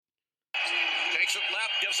Takes it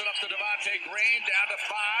left, gives it up to Devontae Green, down to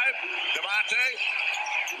 5. Devontae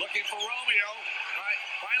looking for Romeo.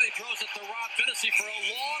 Finally throws it to Rob Finney for a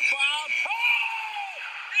long bomb.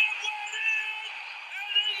 Oh! It went in!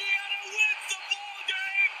 And Indiana wins the ball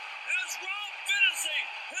game as Rob Finney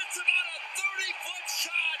hits about a 30-foot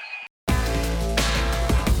shot.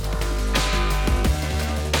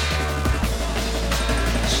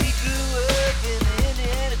 She grew up in the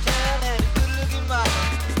Indiana town, had a good-looking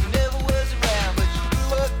mama who never was around, but she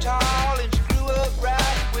grew up tall and she grew up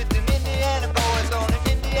right with them Indiana boys on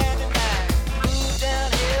an Indiana night. Moved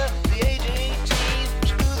down here at the age of 18,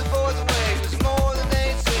 she blew the boys away, it was more than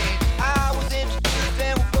they'd seen. I was introduced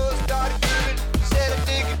and we both started grooving. She said I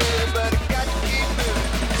dig it good, but I got to keep moving.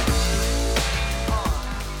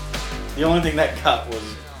 The only thing that cut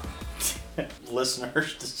was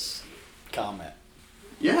listeners' comment.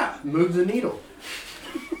 Yeah, move the needle.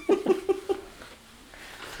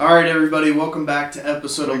 All right, everybody, welcome back to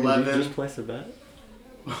episode 11. Did you just place a bet?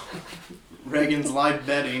 Reagan's live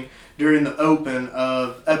betting during the open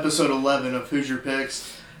of episode 11 of Hoosier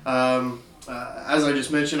Picks. As I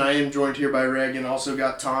just mentioned, I am joined here by Reagan. Also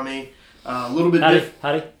got Tommy. A little bit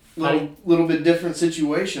little bit different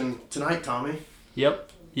situation tonight, Tommy. Yep.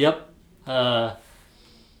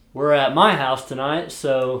 We're at my house tonight,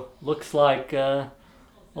 so looks like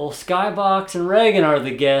old Skybox and Reagan are the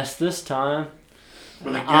guests this time.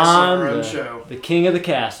 We're the guests on our own I'm show. the king of the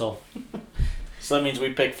castle. So that means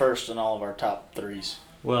we pick first in all of our top threes.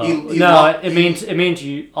 Well, it means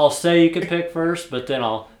you. I'll say you can pick first, but then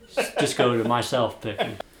I'll just go to myself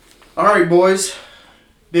picking. All right, boys.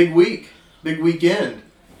 Big week. Big weekend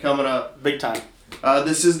coming up. Big time.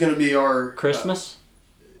 This is going to be our... Christmas?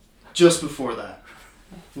 Just before that.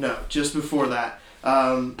 No, just before that.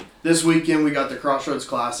 This weekend we got the Crossroads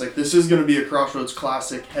Classic. This is going to be a Crossroads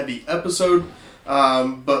Classic heavy episode.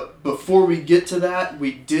 But before we get to that,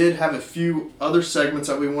 we did have a few other segments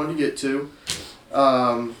that we wanted to get to.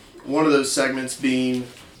 One of those segments being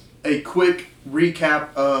a quick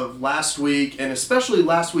recap of last week, and especially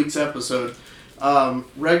last week's episode.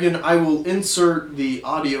 Reagan, I will insert the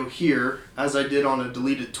audio here, as I did on a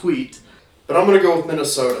deleted tweet. But I'm going to go with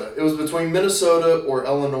Minnesota. It was between Minnesota or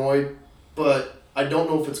Illinois, but I don't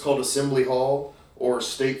know if it's called Assembly Hall or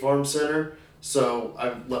State Farm Center, so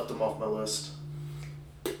I've left them off my list.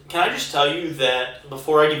 Can I just tell you that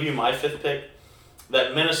before I give you my fifth pick,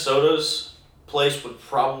 that Minnesota's place would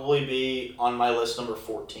probably be on my list number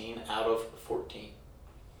 14 out of 14.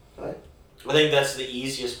 Right. I think that's the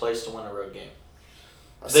easiest place to win a road game.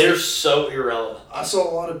 They're so irrelevant. I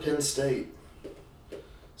saw a lot of Penn State,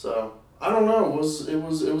 so I don't know. It was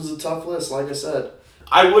a tough list, like I said.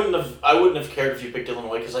 I wouldn't have cared if you picked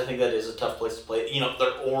Illinois because I think that is a tough place to play. You know,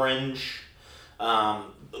 they're orange.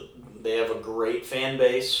 They have a great fan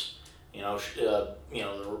base. They have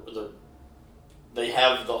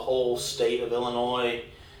the whole state of Illinois.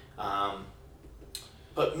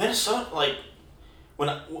 But Minnesota, like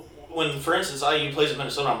when for instance IU plays at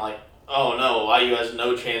Minnesota, I'm like, oh no, IU has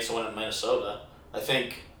no chance to win at Minnesota. I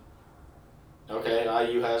think, okay,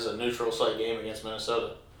 IU has a neutral site game against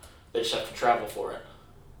Minnesota. They just have to travel for it.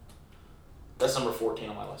 That's number 14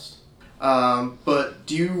 on my list. But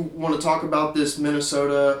do you want to talk about this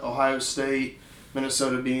Minnesota, Ohio State,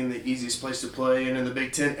 Minnesota being the easiest place to play, and in the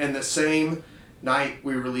Big Ten, and the same night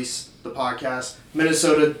we released the podcast,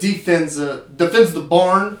 Minnesota defends the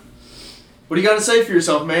barn. What do you got to say for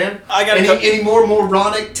yourself, man? Any more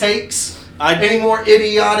moronic takes? Any more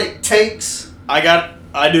idiotic takes? I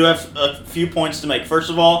do have a few points to make.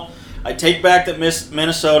 First of all, I take back that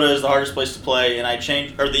Minnesota is the hardest place to play, and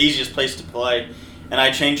the easiest place to play, and I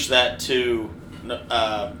changed that to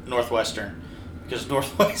Northwestern, because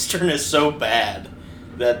Northwestern is so bad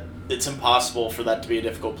that it's impossible for that to be a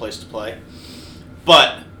difficult place to play.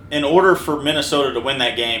 But in order for Minnesota to win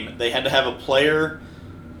that game, they had to have a player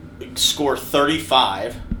score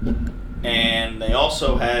 35, and they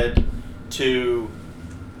also had to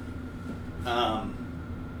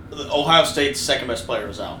Ohio State's second best player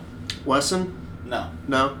was out. Wesson? No,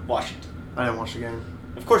 Washington. I didn't watch the game.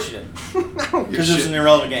 Of course you didn't, I don't give because a it was shit. an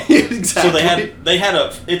irrelevant game. Exactly. So they had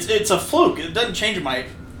it's a fluke. It doesn't change my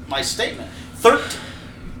statement.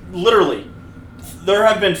 Literally, there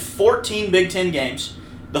have been 14 Big Ten games.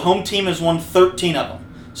 The home team has won 13 of them.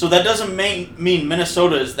 So that doesn't mean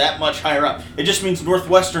Minnesota is that much higher up. It just means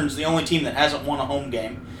Northwestern's the only team that hasn't won a home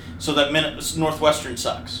game. So that Northwestern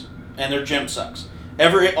sucks, and their gym sucks.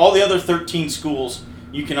 All the other 13 schools,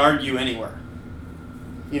 you can argue anywhere.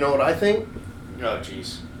 You know what I think? Oh,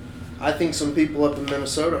 jeez. I think some people up in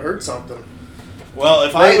Minnesota heard something. Well,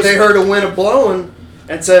 They heard a wind blowing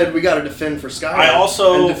and said, we got to defend for Sky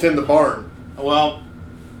and defend the barn. Well,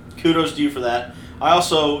 kudos to you for that. I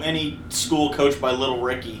also, any school coached by Little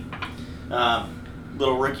Ricky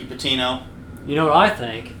Pitino, You know what I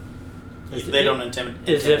think? they don't intimidate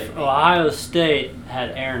Is if me. Ohio State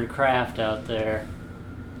had Aaron Kraft out there,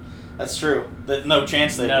 That's true. No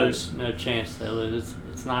chance they lose. no chance they lose.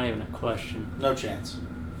 It's not even a question. No chance.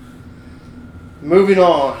 Moving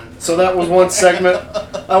on. So that was one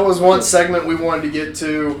segment. We wanted to get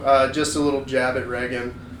to. Just a little jab at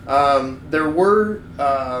Reagan. There were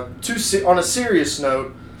on a serious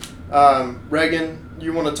note. Reagan,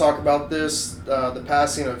 you want to talk about this? The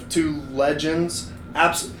passing of two legends.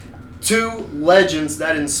 Two legends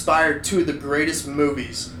that inspired two of the greatest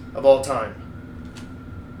movies of all time.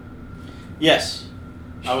 Yes,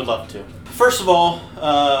 I would love to. First of all,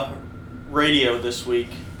 Radio this week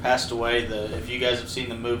passed away. If you guys have seen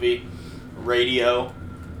the movie Radio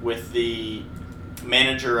with the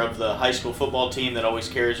manager of the high school football team that always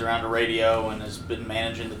carries around a radio and has been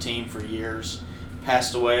managing the team for years,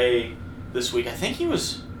 passed away this week. I think he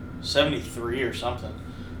was 73 or something.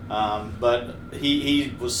 But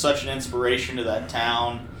he was such an inspiration to that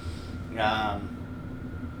town.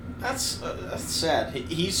 That's sad.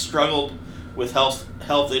 He struggled with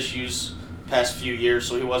health issues the past few years,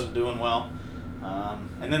 so he wasn't doing well.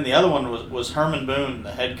 And then the other one was Herman Boone,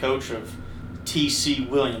 the head coach of T.C.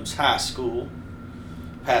 Williams High School,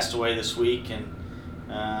 passed away this week. And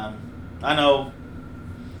I know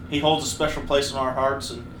he holds a special place in our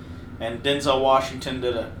hearts, and Denzel Washington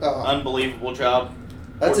did an unbelievable job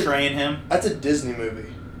portraying him. That's a Disney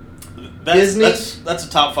movie. Disney? That's a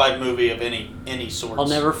top 5 movie of any sort. I'll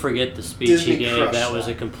never forget the speech Disney he gave. crushed That was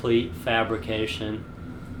that. a complete fabrication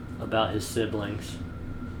about his siblings.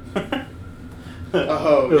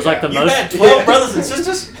 Oh, It was like the You most. had 12 brothers and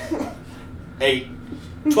sisters? 8.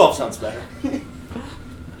 12 sounds better.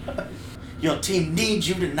 Your team needs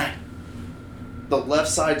you tonight. The left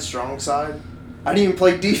side, strong side. I didn't even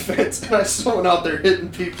play defense, and I still went out there hitting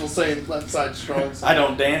people saying left side, strong side. I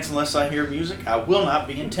don't dance unless I hear music. I will not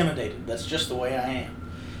be intimidated. That's just the way I am.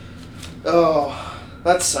 Oh,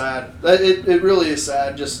 that's sad. It really is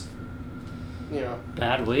sad. Just,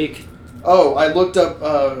 Bad week. Oh, I looked up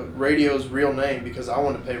Radio's real name because I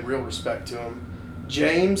want to pay real respect to him.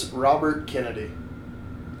 James Robert Kennedy.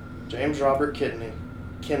 James Robert Kennedy.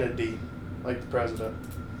 Kennedy, like the president.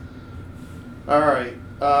 All right.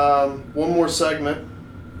 One more segment.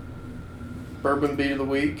 Bourbon Beat of the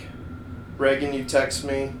Week. Reagan, you text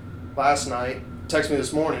me last night. Text me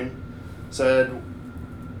this morning. Said,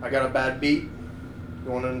 I got a bad beat.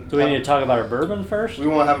 You want Do we need to talk about our bourbon first? We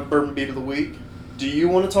want to have a Bourbon Beat of the Week. Do you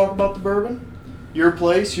want to talk about the bourbon? Your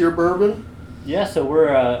place, your bourbon? Yeah, so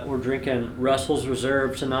we're drinking Russell's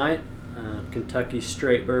Reserve tonight. Kentucky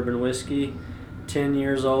straight bourbon whiskey, 10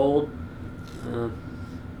 years old.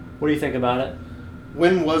 What do you think about it?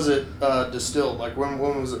 When was it distilled? Like, when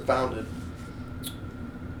was it founded?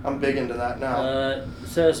 I'm big into that now. It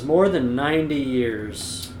says more than 90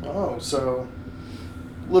 years. Oh, so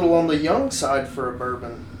a little on the young side for a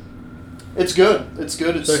bourbon. It's good. It's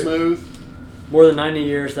good. It's So- smooth. More than 90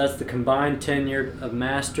 years, that's the combined tenure of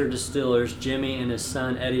master distillers Jimmy and his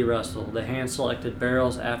son Eddie Russell. They hand-selected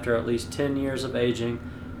barrels after at least 10 years of aging,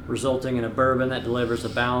 resulting in a bourbon that delivers a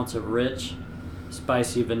balance of rich,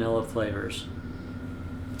 spicy vanilla flavors.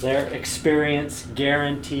 Their experience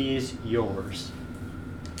guarantees yours.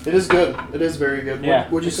 It is good. It is very good. Yeah,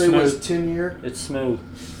 What'd you it's say was smooth. 10 year? It's smooth.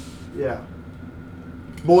 Yeah.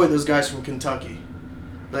 Boy, those guys from Kentucky.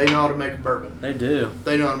 They know how to make a bourbon. They do.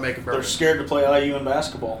 They know how to make a bourbon. They're scared to play IU in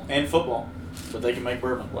basketball and football, but they can make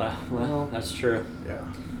bourbon. Wow. Well, that's true. Yeah.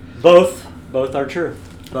 Both are true.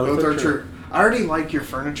 Both are true. I already like your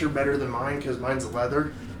furniture better than mine because mine's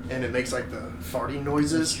leather and it makes like the farting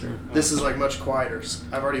noises. That's true. This is like much quieter.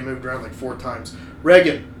 I've already moved around like 4 times.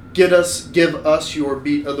 Reagan, give us your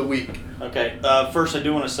beat of the week. Okay, first I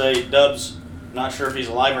do want to say Dubs, not sure if he's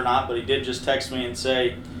alive or not, but he did just text me and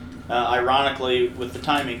say, ironically, with the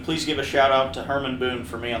timing, please give a shout out to Herman Boone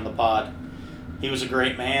for me on the pod. He was a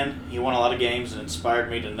great man. He won a lot of games and inspired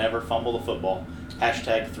me to never fumble the football.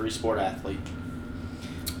 Hashtag 3-sport athlete.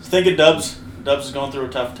 Thinking Dubs is going through a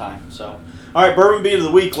tough time. So, all right, Bourbon Beat of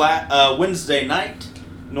the Week, Wednesday night.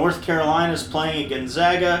 North Carolina's playing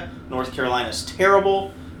Gonzaga. North Carolina's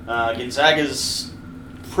terrible. Gonzaga's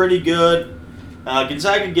pretty good.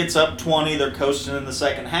 Gonzaga gets up 20. They're coasting in the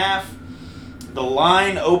second half. The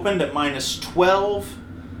line opened at -12.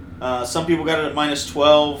 Some people got it at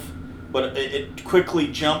 -12, but it quickly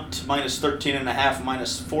jumped to -13.5,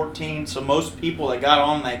 -14. So most people that got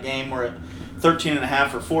on that game were at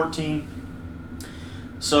 13.5 or 14.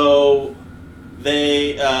 So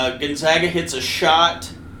Gonzaga hits a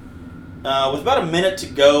shot with about a minute to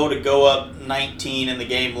go up 19, and the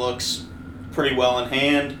game looks pretty well in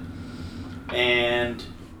hand. And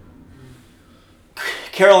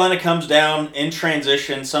Carolina comes down in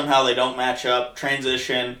transition. Somehow they don't match up.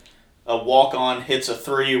 Transition, a walk-on hits a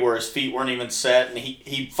three where his feet weren't even set, and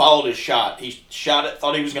he followed his shot. He shot it,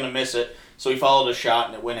 thought he was going to miss it, so he followed his shot,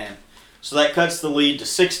 and it went in. So that cuts the lead to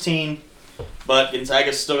 16, but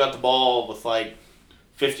Gonzaga's still got the ball with like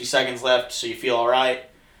 50 seconds left, so you feel all right.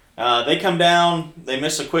 They come down, they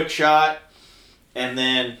miss a quick shot, and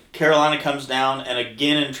then Carolina comes down, and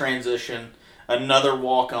again in transition, another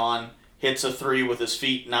walk-on hits a three with his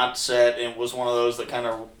feet not set, and it was one of those that kind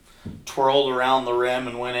of twirled around the rim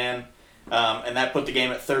and went in. And that put the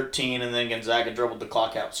game at 13, and then Gonzaga dribbled the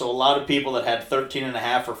clock out. So a lot of people that had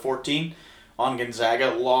 13.5 or 14 on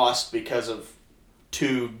Gonzaga lost because of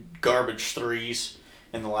 2 garbage threes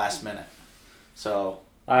in the last minute. So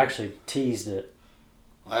I actually teased it.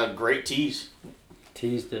 I had a great tease.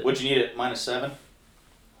 Teased it. What'd you need it? -7?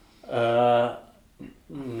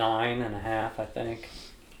 9.5, I think.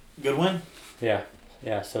 Good win. Yeah.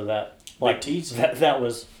 So that Big tease. that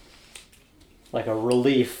was like a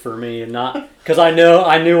relief for me, and not because I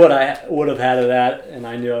knew what I would have had of that, and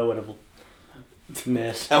I knew I would have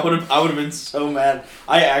missed. I would have been so mad.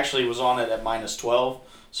 I actually was on it at -12,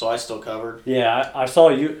 so I still covered. Yeah, I saw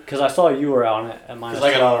you because I saw you were on it at -12. Because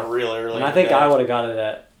I got on it real early. and I think I would have got it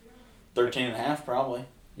at 13.5 probably.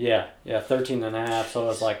 13.5. So I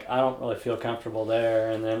was like, I don't really feel comfortable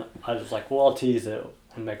there, and then I was like, well, I'll tease it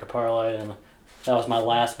and make a parlay, and that was my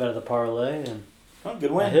last bet of the parlay, and Oh,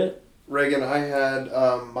 good I win. hit. Reagan, I had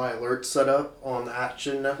my alert set up on the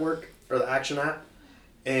Action Network, or the Action app,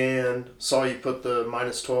 and saw you put the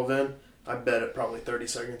 -12 in. I bet it probably 30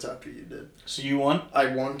 seconds after you did. So you won? I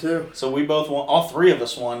won too. So we both won. All 3 of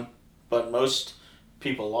us won, but most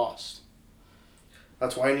people lost.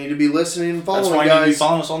 That's why you need to be listening and following, That's why you guys. need to be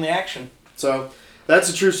following us on the action. So that's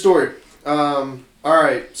a true story. All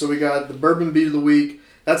right, so we got the bourbon beat of the week.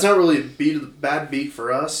 That's not really a bad beat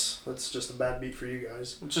for us. That's just a bad beat for you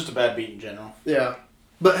guys. It's just a bad beat in general. Yeah,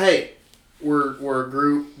 but hey, we're a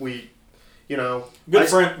group. We,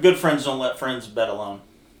 Good friends don't let friends bet alone.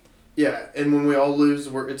 Yeah, and when we all lose,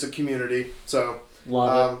 it's a community. So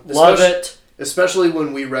Love it. Especially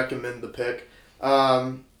when we recommend the pick.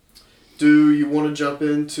 Do you want to jump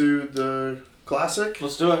into the Classic?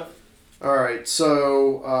 Let's do it. All right,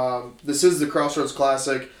 so this is the Crossroads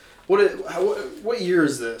Classic. What year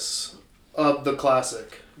is this of the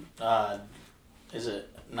Classic? Is it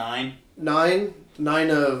 9?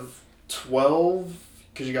 9 of 12,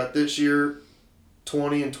 because you got this year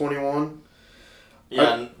 20 and 21.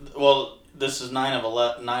 Yeah. Well, this is 9 of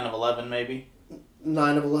 11 maybe.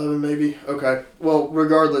 9 of 11 maybe. Okay. Well,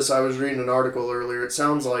 regardless, I was reading an article earlier. It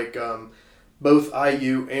sounds like both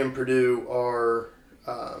IU and Purdue are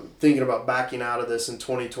thinking about backing out of this in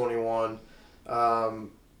 2021.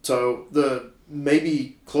 So the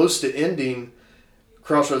maybe close to ending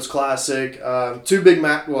Crossroads Classic.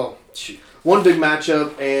 One big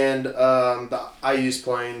matchup, and the IU's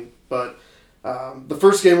playing. But the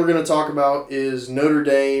first game we're going to talk about is Notre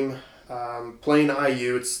Dame playing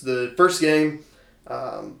IU. It's the first game,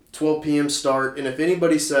 12 p.m. start. And if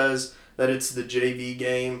anybody says that it's the JV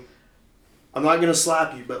game, I'm not going to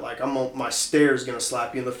slap you, but my stare is going to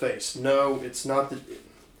slap you in the face. No, it's not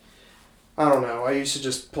I don't know. I used to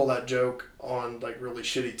just pull that joke on really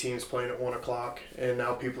shitty teams playing at 1 o'clock, and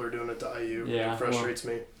now people are doing it to IU. Yeah, it frustrates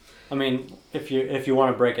me. I mean, if you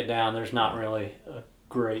want to break it down, there's not really a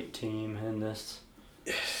great team in this.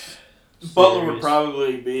 Butler series. would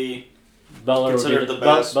probably be Butler considered the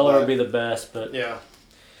best, Butler but- would be the best, but Yeah.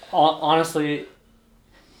 honestly,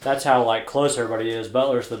 that's how close everybody is.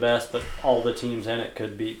 Butler's the best, but all the teams in it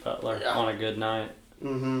could beat Butler on a good night.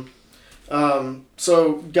 Mm-hmm.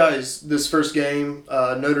 So, guys, this first game,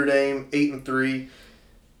 Notre Dame 8-3.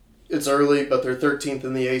 It's early, but they're 13th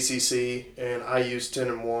in the ACC, and IU's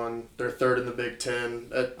 10-1. They're third in the Big Ten.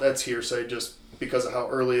 That's hearsay, just because of how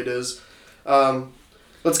early it is.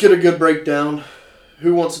 Let's get a good breakdown.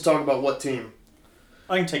 Who wants to talk about what team?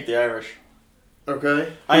 I can take the Irish.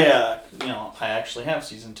 Okay. I actually have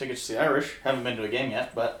season tickets to the Irish. Haven't been to a game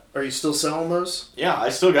yet, but Are you still selling those? yeah, I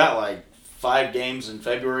still got 5 games in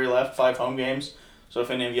February left, 5 home games. So if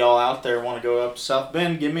any of y'all out there want to go up to South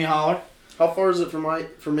Bend, give me a holler. How far is it from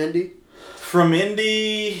Indy? From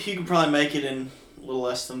Indy, you can probably make it in a little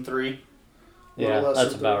less than 3. Yeah, less that's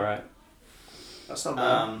than about three. right. That's not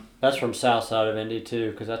bad. That's from south side of Indy too,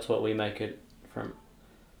 because that's what we make it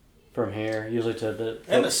from here, usually to the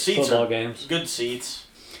And the seats football are games. good seats.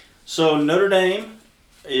 So Notre Dame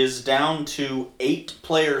is down to 8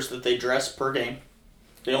 players that they dress per game.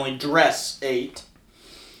 They only dress 8.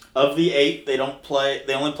 Of the 8, they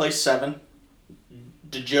only play 7.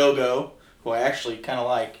 Djogo, who I actually kind of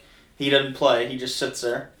like, he doesn't play. He just sits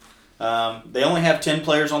there. They only have 10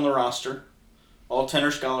 players on the roster. All 10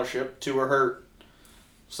 are scholarship. 2 are hurt.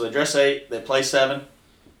 So they dress 8. They play 7.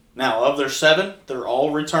 Now, of their 7, they're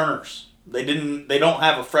all returners. They don't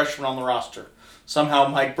have a freshman on the roster. Somehow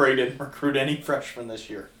Mike Bray didn't recruit any freshmen this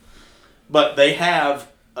year. But they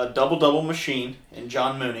have a double-double machine in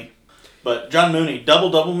John Mooney. But John Mooney,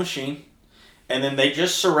 double-double machine. And then they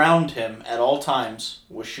just surround him at all times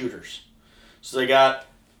with shooters. So they got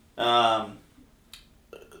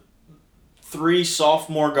 3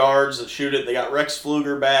 sophomore guards that shoot it. They got Rex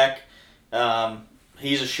Pfluger back.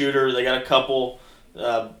 He's a shooter. They got a couple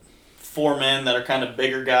 4 men that are kind of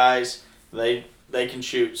bigger guys. They can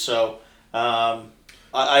shoot. So I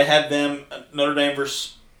had them, Notre Dame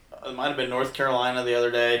versus, it might have been North Carolina the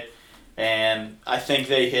other day, and I think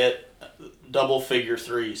they hit double-figure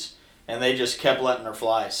threes, and they just kept letting her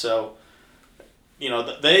fly. So,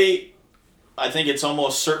 I think it's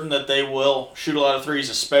almost certain that they will shoot a lot of threes,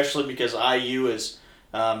 especially because IU is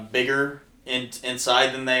bigger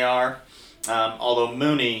inside than they are. Although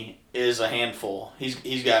Mooney is a handful.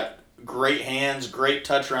 He's got great hands, great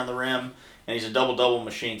touch around the rim, and he's a double-double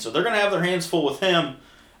machine. So they're going to have their hands full with him,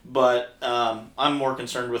 but I'm more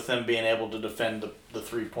concerned with them being able to defend the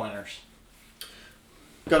three-pointers.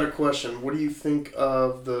 Got a question. What do you think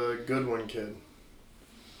of the Goodwin kid?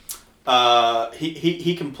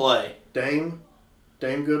 He can play. Dame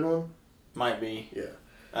Goodwin? Might be.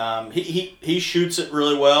 Yeah. He shoots it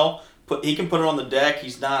really well. He can put it on the deck.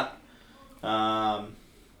 He's not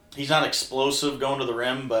explosive going to the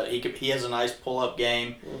rim, but he has a nice pull-up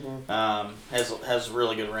game. Mm-hmm. Has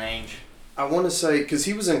really good range. I want to say, because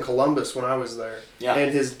he was in Columbus when I was there,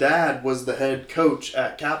 and his dad was the head coach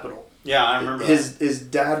at Capital. Yeah, I remember his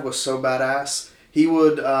dad was so badass. He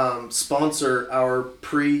would sponsor our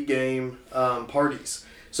pre-game parties.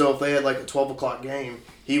 So if they had like a 12 o'clock game,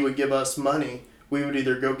 he would give us money. We would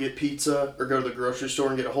either go get pizza or go to the grocery store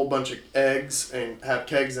and get a whole bunch of eggs and have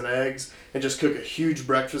kegs and eggs and just cook a huge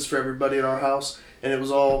breakfast for everybody at our house. And it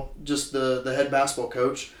was all just the head basketball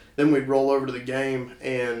coach. Then we'd roll over to the game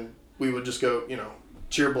and we would just go,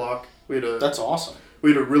 cheer block. That's awesome.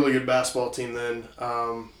 We had a really good basketball team then.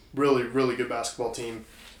 Really, really good basketball team.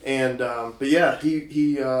 And, but yeah,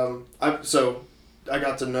 so I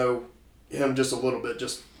got to know him just a little bit,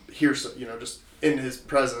 just here, just in his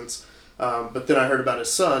presence. But then I heard about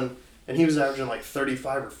his son, and he was averaging like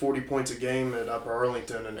 35 or 40 points a game at Upper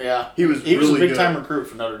Arlington, and he was really a big time recruit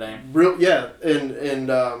for Notre Dame.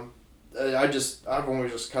 I've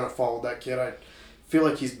always just kind of followed that kid. I feel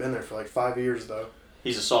like he's been there for like 5 years though.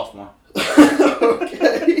 He's a sophomore.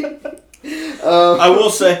 Okay. I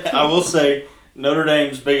will say Notre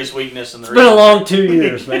Dame's biggest weakness in the It's been a long 2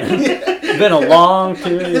 years, man. It's been a long 2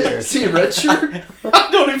 years. See a red shirt?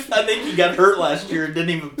 I think he got hurt last year and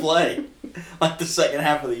didn't even play, like the second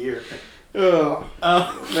half of the year.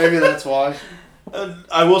 Maybe that's why.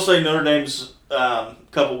 I will say Notre Dame's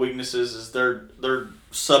couple weaknesses is they're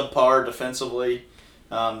subpar defensively.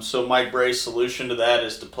 So Mike Bray's solution to that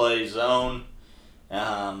is to play zone,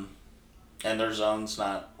 and their zone's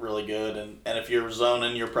not really good. And if you're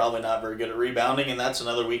zoning, you're probably not very good at rebounding, and that's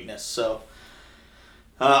another weakness. So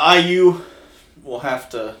IU will have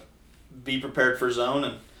to be prepared for zone,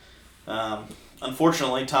 and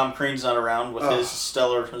unfortunately Tom Crean's not around with his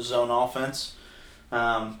stellar zone offense.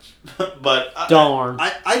 But darn,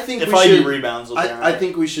 I think if IU rebounds, I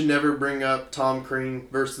think we should never bring up Tom Crean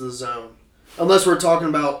versus the zone, unless we're talking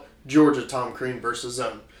about Georgia Tom Crean versus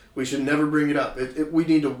zone. We should never bring it up. We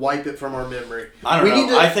need to wipe it from our memory. I don't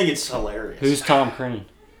know. I think it's hilarious. Who's Tom Crean?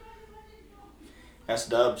 That's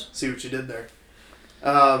Dubs. See what you did there.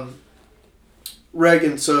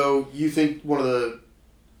 Reagan, so you think one of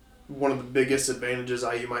the biggest advantages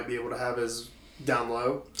IU might be able to have is down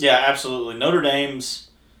low? Yeah, absolutely. Notre Dame's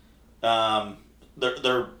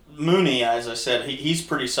their Mooney, as I said, he's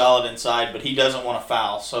pretty solid inside, but he doesn't want to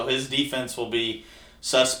foul, so his defense will be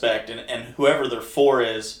suspect, and whoever their 4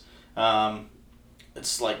 is,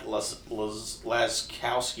 it's like Laskowski,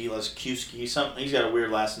 something. He's got a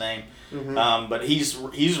weird last name, but he's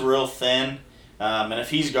real thin, and if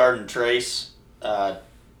he's guarding Trace,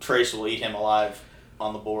 Trace will eat him alive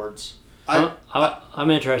on the boards. I'm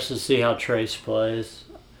interested to see how Trace plays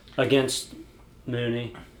against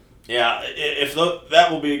Mooney. Yeah, if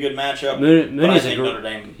that will be a good matchup. Mooney's Notre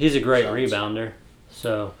Dame. He's a great rebounder,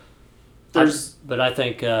 so. But I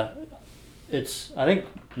think I think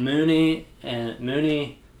Mooney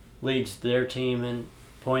leads their team in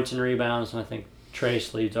points and rebounds, and I think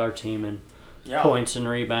Trace leads our team in Yeah. points and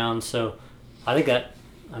rebounds. So I think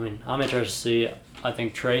I'm interested to see. I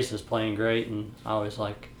think Trace is playing great, and I always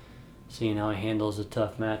like seeing how he handles a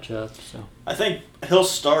tough matchup. So I think he'll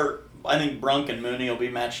start. I think Brunk and Mooney will be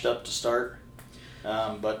matched up to start.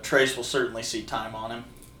 But Trace will certainly see time on him.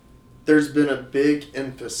 There's been a big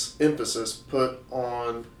emphasis put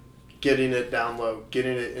on getting it down low,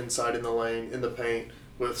 getting it inside in the lane, in the paint,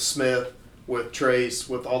 with Smith, with Trace,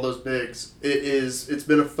 with all those bigs. It's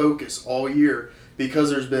been a focus all year because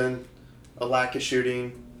there's been a lack of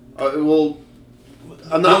shooting.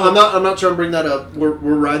 I'm not trying to bring that up. We're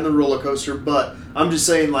riding the roller coaster, but I'm just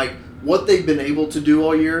saying, like, what they've been able to do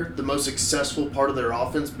all year, the most successful part of their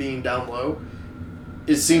offense being down low,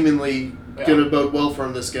 is seemingly going to bode well for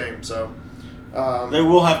them this game. So They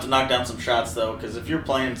will have to knock down some shots, though, because if you're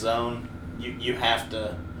playing zone, you have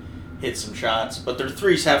to hit some shots. But their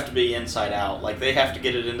threes have to be inside out. Like, they have to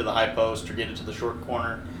get it into the high post or get it to the short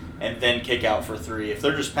corner and then kick out for three. If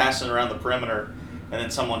they're just passing around the perimeter and then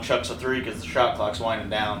someone chucks a three because the shot clock's winding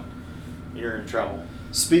down, you're in trouble.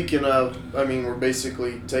 speaking of, I mean, we're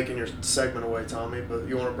basically taking your segment away, Tommy, but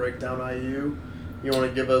you want to break down IU? You want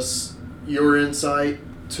to give us your insight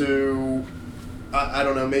to, I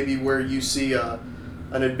don't know, maybe where you see an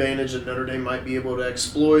advantage that Notre Dame might be able to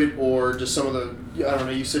exploit, or just some of the, I don't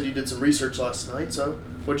know, you said you did some research last night, so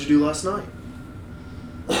what'd you do last night?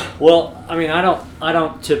 Well, I mean, I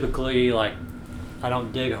don't typically I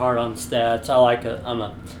don't dig hard on stats. I'm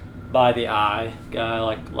a by the eye guy.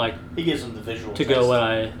 Like He gives them the visual to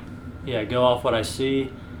test. go off what I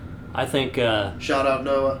see. I think. Shout out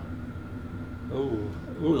Noah.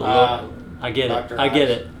 I get Dr. it. I get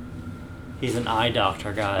Eyes. it. He's an eye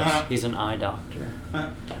doctor, guys. Uh-huh. He's an eye doctor.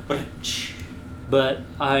 But But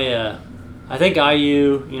I think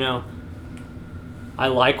IU, I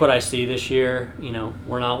like what I see this year.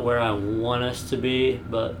 We're not where I want us to be,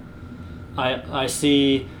 but I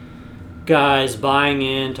see guys buying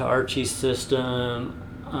into Archie's system.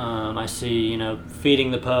 I see,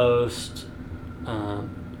 feeding the post. We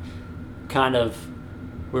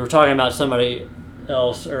were talking about somebody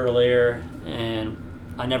else earlier, and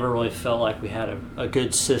I never really felt like we had a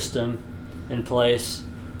good system in place.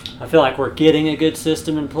 I feel like we're getting a good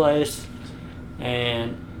system in place,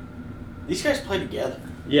 and these guys play together.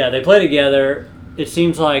 yeah, they play together. It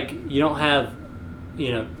seems like you don't have,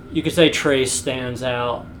 you could say Trace stands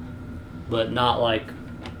out, but not like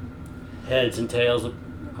heads and tails. I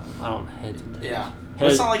don't know, heads and tails. Yeah. But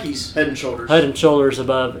it's not like he's... Head and shoulders. Head and shoulders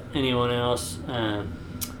above anyone else.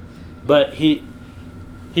 But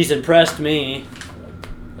he's impressed me.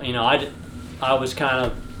 I was kind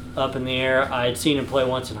of up in the air. I had seen him play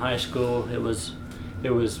once in high school. It was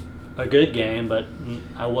a good game, but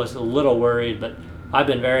I was a little worried. But I've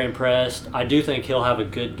been very impressed. I do think he'll have a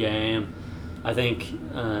good game. I think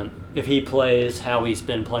if he plays how he's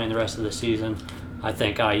been playing the rest of the season, I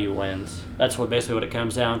think IU wins. That's basically what it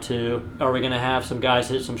comes down to. Are we going to have some guys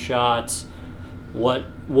hit some shots?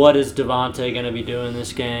 What is Devontae going to be doing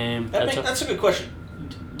this game? That's a good question.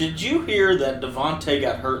 Did you hear that Devontae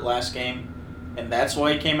got hurt last game, and that's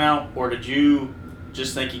why he came out? Or did you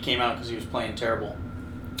just think he came out because he was playing terrible?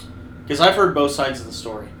 Because I've heard both sides of the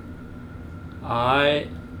story. I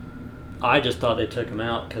just thought they took him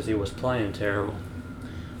out because he was playing terrible.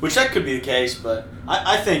 Which that could be the case, but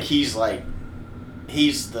I think he's the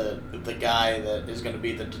guy that is going to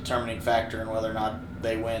be the determining factor in whether or not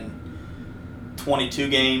they win 22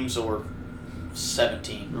 games or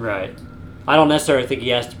 17. Right. I don't necessarily think he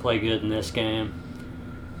has to play good in this game.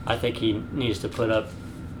 I think he needs to put up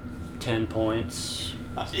 10 points.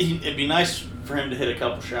 It'd be nice for him to hit a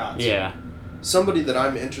couple shots. Yeah. Somebody that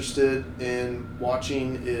I'm interested in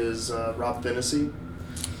watching is Rob Finney.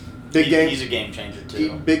 Big game. He's a game changer,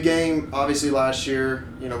 too. Big game, obviously, last year.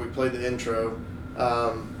 We played the intro.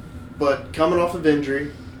 But coming off of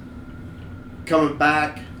injury, coming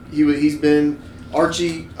back, he's been...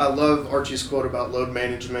 Archie, I love Archie's quote about load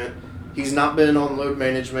management. He's not been on load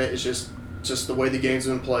management. It's just the way the game's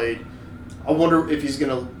been played. I wonder if he's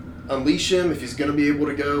going to unleash him, if he's going to be able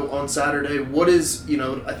to go on Saturday. What is,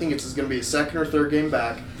 I think it's going to be a second or third game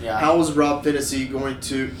back. Yeah. How is Rob Finney going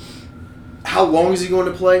to... How long is he going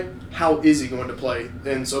to play? How is he going to play?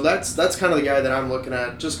 And so that's kind of the guy that I'm looking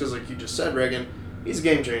at, just because, like you just said, Reagan, he's a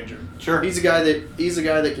game changer. Sure. He's a guy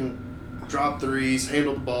that can drop threes,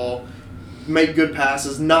 handle the ball, make good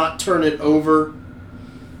passes, not turn it over.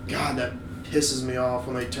 God, that pisses me off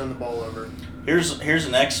when they turn the ball over. Here's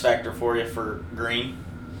an X factor for you for Green.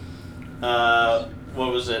 What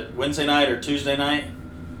was it, Wednesday night or Tuesday night?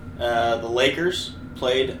 The Lakers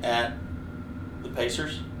played at the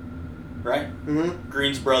Pacers, right? Mm-hmm.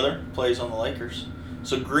 Green's brother plays on the Lakers.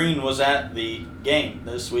 So Green was at the game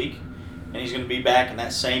this week, and he's going to be back in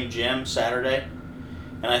that same gym Saturday.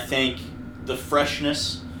 And I think the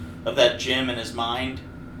freshness of that gym in his mind,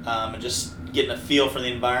 and just getting a feel for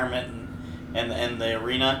the environment and the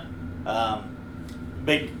arena,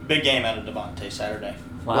 big game out of Devontae Saturday.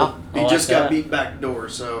 Wow. He just got beat back door,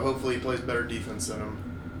 so hopefully he plays better defense than him.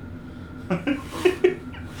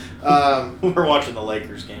 We're watching the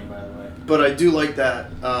Lakers game, by the way. But I do like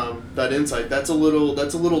that that insight. That's a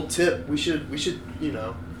little tip. We should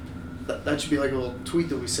that should be like a little tweet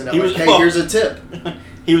that we send out. Like, hey, here's a tip.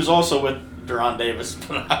 He was also with Deron Davis,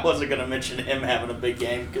 but I wasn't going to mention him having a big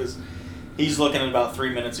game because he's looking at about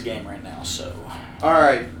 3 minutes a game right now. So. All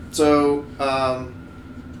right. So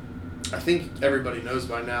I think everybody knows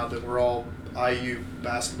by now that we're all IU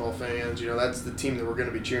basketball fans. You know, that's the team that we're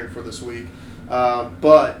going to be cheering for this week.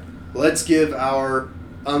 But let's give our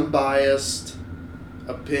unbiased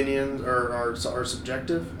opinion, or our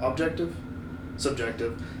subjective.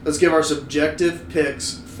 Let's give our subjective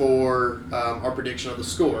picks for our prediction of the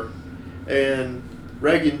score. And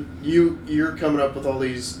Reagan, you're coming up with all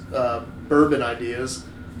these bourbon ideas.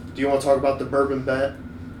 Do you want to talk about the bourbon bet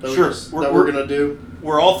that we're going to do?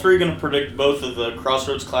 We're all three going to predict both of the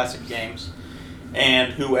Crossroads Classic games.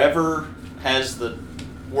 And whoever has the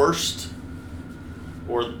worst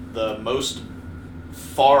or the most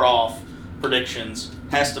far off predictions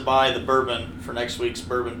has to buy the bourbon for next week's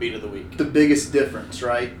Bourbon Beat of the Week. The biggest difference,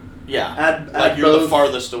 right? Yeah. Add you're both. the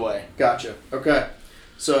farthest away. Gotcha. Okay.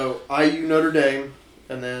 So IU Notre Dame,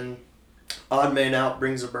 and then Odd Man Out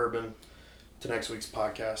brings a bourbon to next week's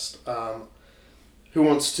podcast. Who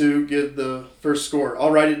wants to give the first score?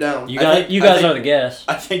 I'll write it down. You guys are the guests.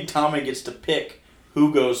 I think Tommy gets to pick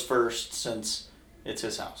who goes first since it's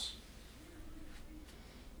his house.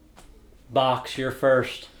 Box, you're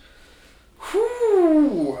first.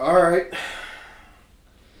 Whew. All right.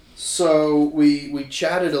 So we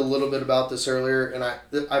chatted a little bit about this earlier, and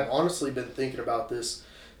I've honestly been thinking about this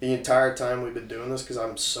the entire time we've been doing this because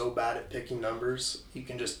I'm so bad at picking numbers. You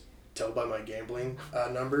can just tell by my gambling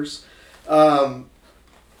numbers.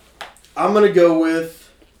 I'm going to go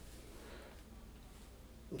with...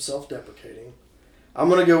 I'm self-deprecating. I'm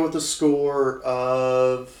going to go with a score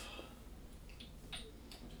of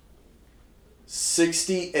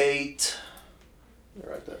 68. Let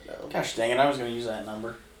me write that down. Gosh dang it, I was going to use that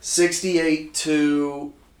number.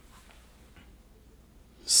 68-73.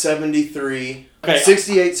 Okay.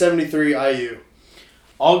 68-73 IU.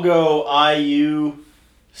 I'll go IU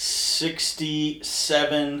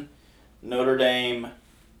 67, Notre Dame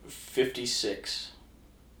 56.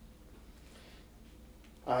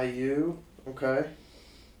 IU, okay.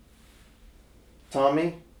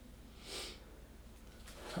 Tommy?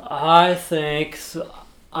 I think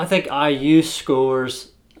IU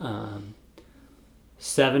scores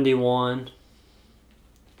 71,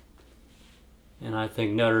 and I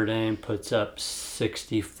think Notre Dame puts up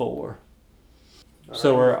 64.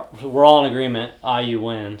 So we're all in agreement. IU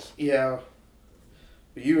wins. Yeah.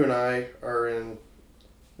 You and I are in...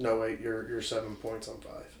 No, wait, you're 7 points on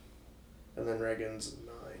 5. And then Reagan's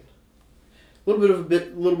 9. A little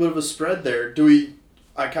bit of a spread there.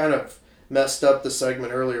 I kind of messed up the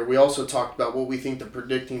segment earlier. We also talked about what we think the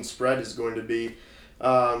predicting spread is going to be.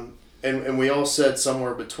 And we all said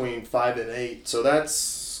somewhere between 5 and 8. So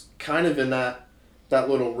that's kind of in that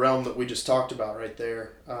little realm that we just talked about right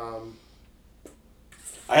there.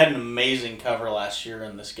 I had an amazing cover last year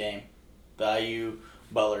in this game, the IU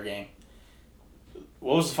Butler game.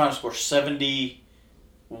 What was the final score?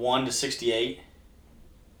 71-68.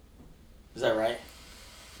 Is that right?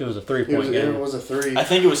 It was a 3-point game. It was a 3. I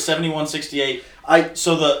think it was 71-68. I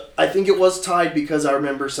think it was tied because I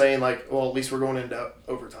remember saying like, well, at least we're going into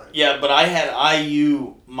overtime. Yeah, but I had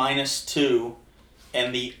IU -2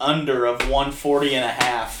 and the under of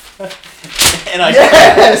 140.5. And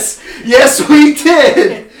yes, we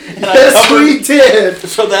did. We did.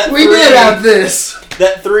 So we did have this.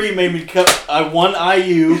 That 3 made me cut. I won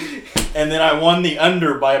IU, and then I won the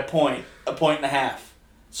under by a point and a half.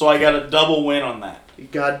 So I got a double win on that.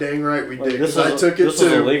 God dang right we did. This I took it this too.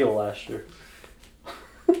 was illegal last year.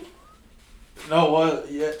 No, it was.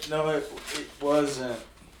 Yeah, no, it wasn't.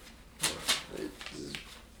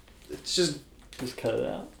 It's just cut it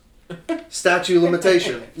out. Statute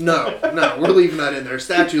limitation. No, we're leaving that in there.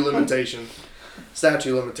 Statute limitation.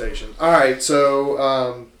 All right,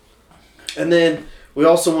 so and then we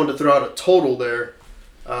also wanted to throw out a total there.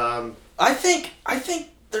 I think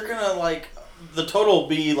they're gonna the total will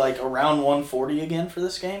be around 140 again for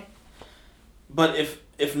this game. But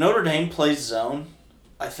if Notre Dame plays zone,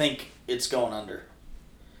 I think it's going under.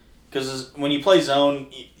 Because when you play zone,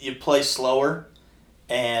 you play slower,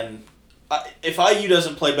 And if IU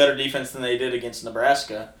doesn't play better defense than they did against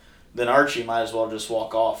Nebraska, then Archie might as well just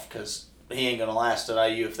walk off because he ain't going to last at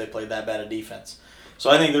IU if they play that bad a defense. So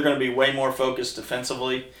I think they're going to be way more focused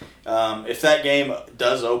defensively. If that game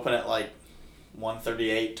does open at like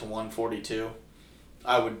 138 to 142,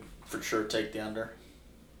 I would for sure take the under.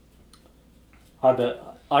 I bet.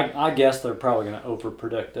 I guess they're probably going to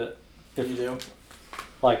overpredict it. If you do.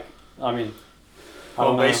 Like, I mean, I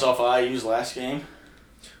don't know. Based off of IU's last game,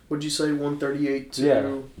 Would you say 138 to? Yeah.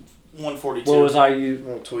 142. What was IU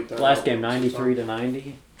Won't tweet that last out. game? 93 to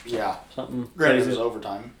 90, Yeah. something. Granted, it crazy. was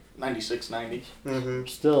overtime. 96-90. Mm-hmm.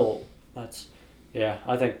 Still, that's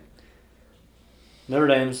I think Notre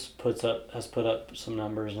Dame's has put up some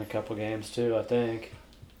numbers in a couple games too. I think.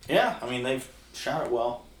 Yeah, I mean they've shot it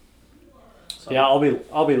well. So. Yeah, I'll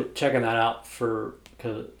be checking that out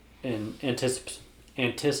cause in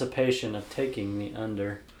anticipation of taking the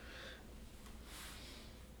under.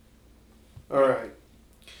 All right,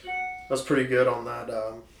 that's pretty good on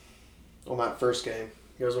that first game.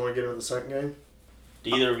 You guys want to get into the second game?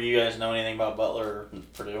 Do either of you guys know anything about Butler or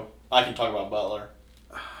Purdue? I can talk about Butler.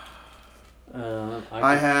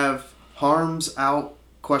 I have Harms out, ?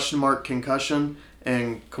 Concussion,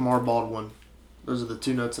 and Kamar Baldwin. Those are the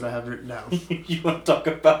two notes that I have written down. You want to talk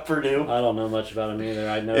about Purdue? I don't know much about them either.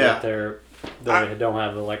 I know Yeah. that they don't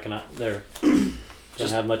have don't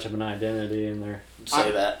have much of an identity in there.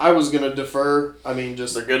 Say that. I was gonna defer. I mean,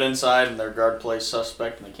 just They're good inside and their guard plays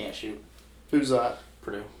suspect and they can't shoot. who's that?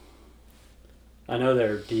 Purdue. I know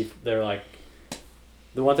they're deep. They're like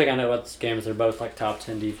the one thing I know about this game is they're both like top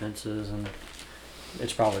 10 defenses, and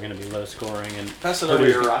it's probably going to be low scoring. And Pass it over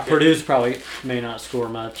your Rocket. Purdue's probably may not score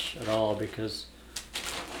much at all because.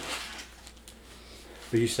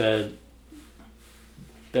 But you said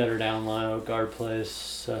better down low, guard plays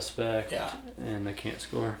suspect, Yeah. and they can't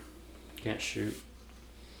score, can't shoot.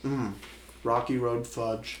 Rocky Road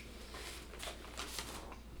fudge.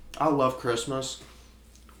 I love Christmas.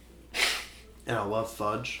 And I love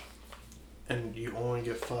fudge. And you only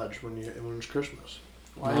get fudge when it's Christmas.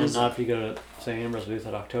 Why is Not if you go to St. Ambrose booth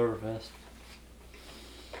at Oktoberfest.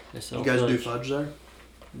 They sell you guys fudge. do fudge there?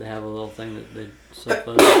 They have a little thing that they sell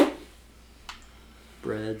fudge.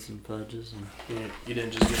 Breads and fudges. And You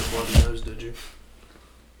didn't just get a bloody nose, did you?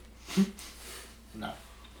 No.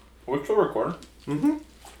 We're still recording. Mm-hmm.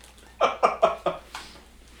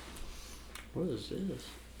 what is this?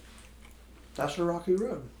 That's the Rocky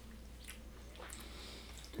Road.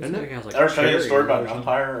 Isn't it? Has like Ever tell you the cherry story or about an something.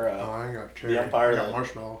 umpire? Oh, I ain't got cherry. The umpire I got that-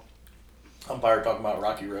 marshmallow. Umpire talking about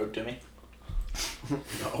Rocky Road to me.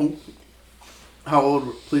 No. How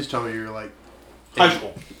old? Please tell me you're like High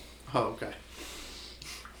school. Oh, okay.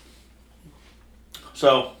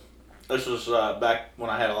 So, this was back when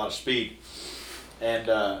I had a lot of speed. And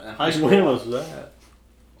in high school, When was that?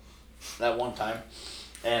 that one time.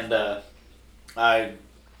 And I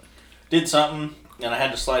did something, and I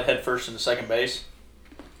had to slide head first into second base.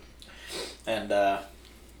 And got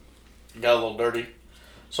a little dirty.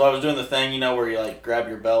 So I was doing the thing, where you like grab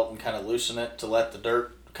your belt and kind of loosen it to let the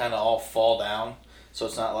dirt kind of all fall down. So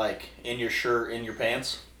it's not like in your shirt, in your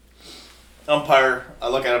pants. Umpire, I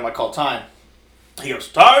look at him, I call time. He goes,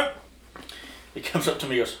 time? He comes up to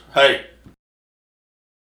me and goes, hey.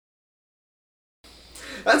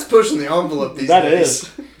 That's pushing the envelope these That days.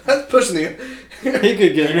 is. That's pushing the. He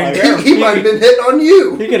could get like, he might have been hitting on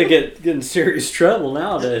you. he could get in serious trouble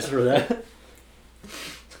nowadays for that.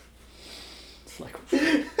 It's like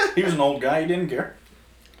He was an old guy, he didn't care.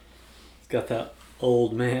 he's got that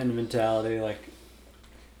old man mentality, like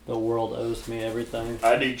the world owes me everything.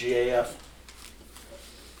 I do GAF.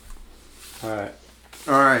 All right,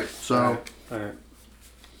 All right, so all right.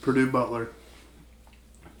 Purdue Butler.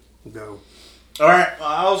 Go. All right, well,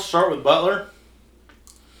 I'll start with Butler.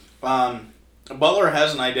 Butler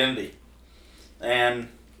has an identity, and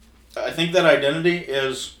I think that identity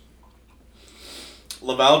is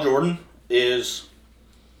LaVall Jordan is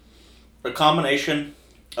a combination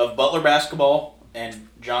of Butler basketball and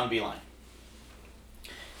John Beilein.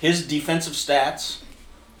 His defensive stats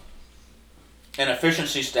and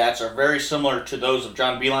efficiency stats are very similar to those of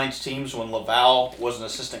John Beilein's teams when LaVall was an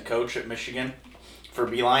assistant coach at Michigan for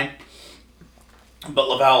Beilein. But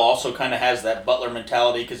LaVall also kind of has that Butler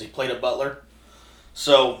mentality because he played at Butler.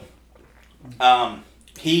 So,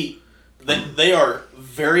 they are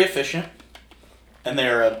very efficient, and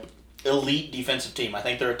they're an elite defensive team. I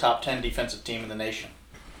think they're a top 10 defensive team in the nation.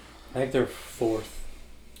 I think they're fourth.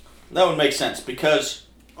 That would make sense because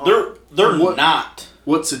they're What- not.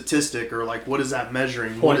 What statistic or like what is that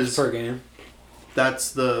measuring? What Points is per game.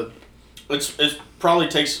 that's the It probably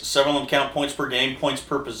takes several into account: points per game, points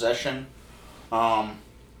per possession.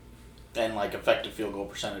 and like effective field goal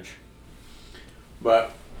percentage.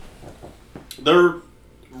 But they're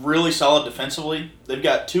really solid defensively. They've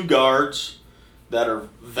got 2 guards that are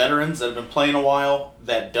veterans that have been playing a while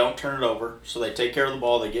that don't turn it over, so they take care of the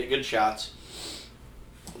ball, they get good shots.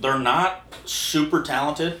 They're not super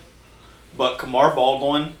talented, but Kamar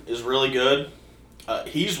Baldwin is really good.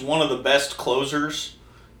 He's one of the best closers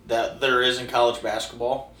that there is in college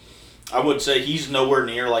basketball. I would say he's nowhere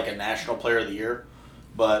near like a National Player of the Year,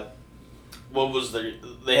 but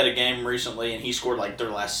they had a game recently and he scored like their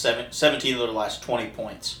last 17 of their last 20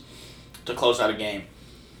 points to close out a game.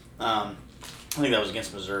 I think that was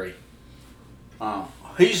against Missouri.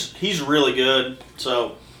 He's really good.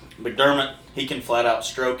 So McDermott, he can flat out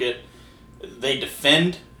stroke it. They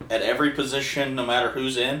defend at every position, no matter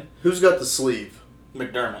who's in. Who's got the sleeve?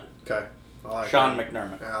 McDermott, Okay. I like Sean him.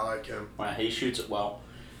 McDermott. Yeah, I like him. Wow, he shoots it well.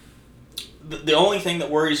 The only thing that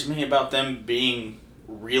worries me about them being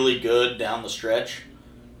really good down the stretch,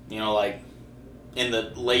 like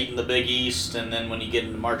late in the Big East and then when you get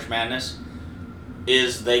into March Madness,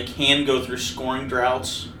 is they can go through scoring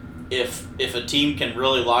droughts. If a team can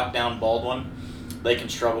really lock down Baldwin, they can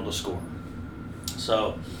struggle to score.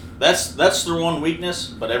 So that's their one weakness,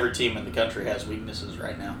 but every team in the country has weaknesses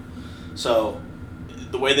right now. So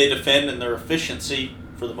the way they defend and their efficiency,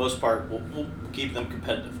 for the most part, will keep them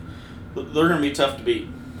competitive. They're going to be tough to beat.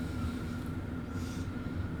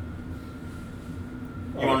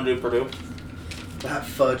 You want to do Purdue? That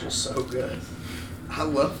fudge is so good. I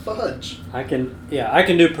love fudge. I can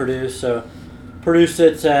do Purdue. So Purdue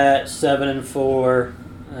sits at 7-4.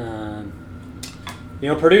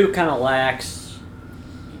 Purdue kind of lacks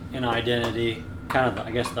an identity. Kind of,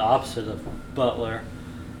 I guess, the opposite of Butler.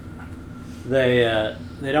 They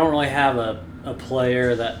don't really have a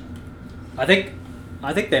player that I think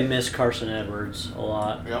they miss Carson Edwards a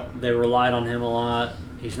lot. Yep. They relied on him a lot.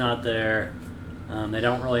 He's not there. They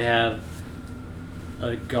don't really have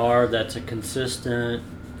a guard that's a consistent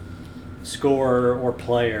scorer or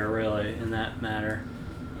player, really, in that matter.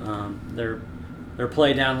 Their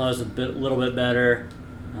play down low is a little bit better,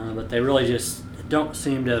 but they really just don't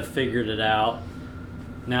seem to have figured it out.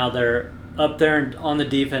 Now they're up there on the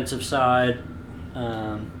defensive side,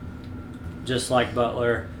 just like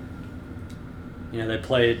Butler. They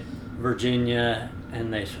played Virginia,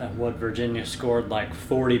 and Virginia scored like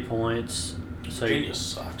 40 points. So Virginia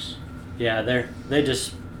sucks. Yeah, they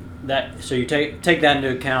just that. So you take that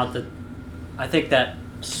into account. That I think that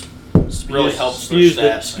Really helps their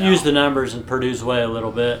stats skews now. the numbers in Purdue's way a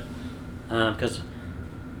little bit, because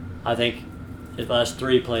I think if us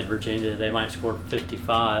 3 played Virginia, they might score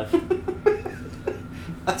 55.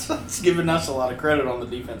 That's giving us a lot of credit on the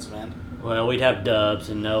defensive end. Well, we'd have Dubs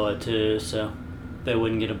and Noah too, so they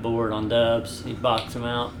wouldn't get a board on Dubs. He'd box him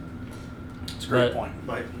out. It's a great But- point.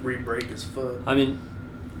 Might re-break his foot. I mean,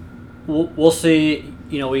 we'll see.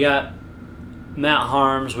 We got Matt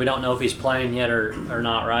Harms. We don't know if he's playing yet or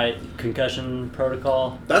not, right? Concussion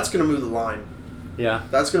protocol. That's going to move the line. Yeah,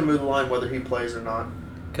 That's going to move the line whether he plays or not.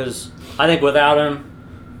 because I think without him,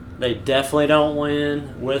 they definitely don't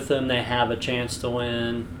win. With him, they have a chance to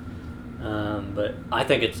win. But I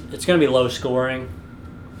think it's going to be low scoring.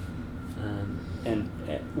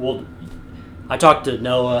 I talked to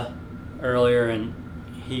Noah earlier, and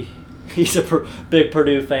he's a big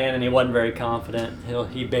Purdue fan, and he wasn't very confident.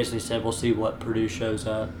 He basically said, "We'll see what Purdue shows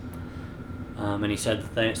up," and he said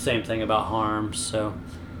the same thing about Harms. So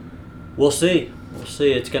we'll see. We'll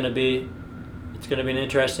see. It's going to be an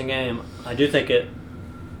interesting game. I do think it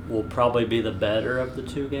will probably be the better of the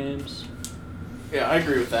 2 games. Yeah, I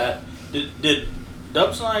agree with that. Did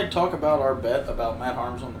Dubs and I talk about our bet about Matt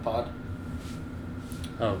Harms on the pod?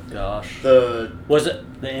 Oh gosh, was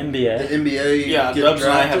it the The NBA? NBA. Yeah, get Dubs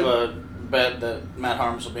and I drafted? have a bet that Matt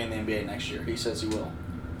Harms will be in the NBA next year. He says he will.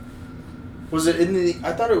 Was it in the?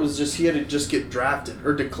 I thought it was just he had to just get drafted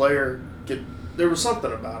or declare. There was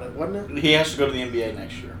something about it, wasn't it? He has to go to the NBA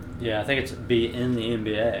next year. Yeah, I think it's be in the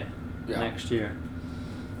NBA Yeah. next year.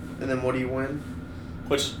 And then what do you win?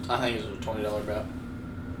 Which I think is a $20 bet.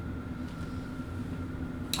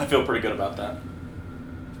 I feel pretty good about that.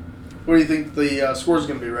 What do you think the score is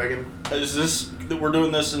going to be, Reagan? Is this that we're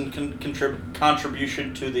doing this in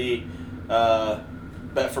contribution to the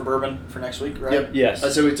bet for bourbon for next week, right? Yep. Yes. I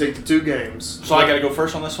said we take the 2 games. So I got to go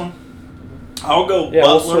first on this one. I'll go Yeah,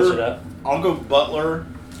 we'll Butler. switch it up. I'll go Butler.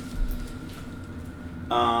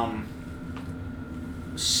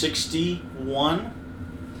 61.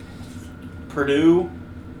 Purdue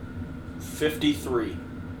 53.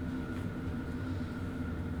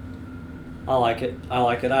 I like it.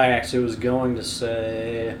 I actually was going to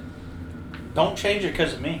say Don't change it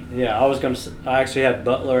because of me. Yeah, I actually have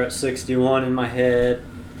Butler at 61 in my head.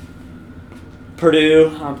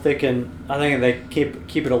 Purdue, I think they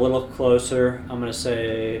keep it a little closer. I'm gonna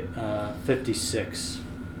say 56.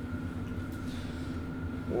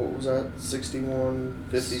 What was that? 61,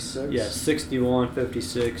 56? Yeah, 61,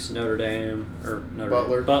 56. Notre Dame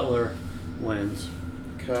Butler wins.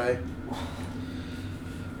 Okay.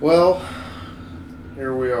 Well,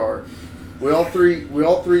 here we are. We all three.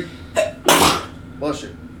 Bless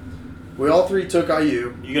you. We all three took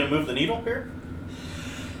IU. You gonna move the needle here?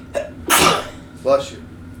 Bless you.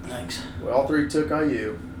 Thanks. We all three took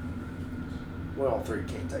IU. We all three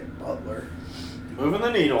can't take Butler. Moving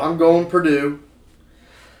the needle. I'm going Purdue.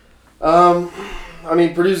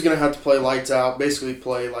 Purdue's going to have to play lights out, basically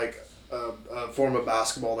play like a form of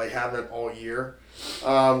basketball they haven't all year.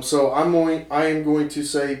 So I am going to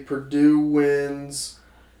say Purdue wins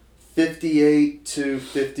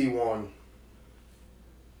 58-51.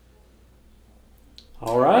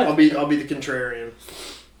 All right. I'll be the contrarian.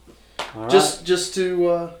 All right. Just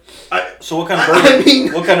to So what kind of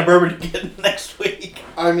bourbon? What kind of bourbon you getting next week?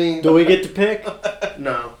 Do we get to pick?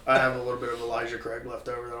 No, I have a little bit of Elijah Craig left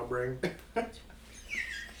over that I'll bring.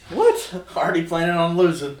 What? Already planning on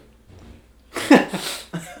losing.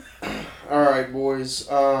 All right, boys.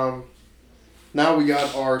 Now we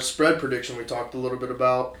got our spread prediction we talked a little bit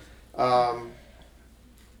about, and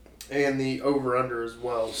the over/under as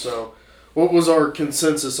well. So, what was our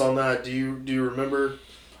consensus on that? Do you remember?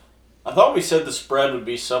 I thought we said the spread would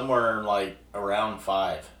be somewhere like around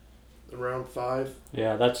 5. Around 5.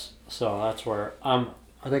 Yeah, that's where I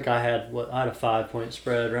think I had a 5-point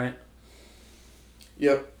spread, right?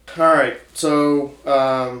 Yep. All right. So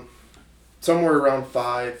somewhere around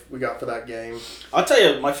 5 we got for that game. I'll tell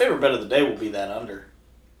you, my favorite bet of the day will be that under.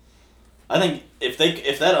 I think if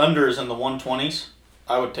that under is in the 120s,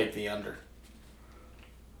 I would take the under.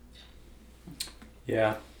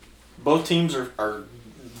 Yeah. Both teams are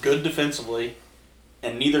good defensively,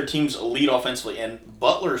 and neither team's elite offensively. And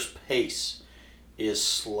Butler's pace is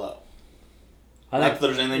slow. Not that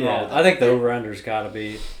there's anything wrong with that. I think the over-under's got to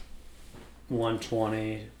be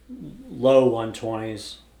 120, low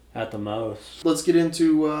 120s at the most. Let's get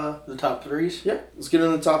into The top threes? Yeah, let's get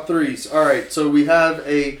into the top threes. All right, so we have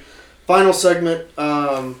a final segment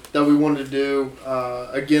that we wanted to do.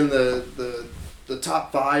 Again, the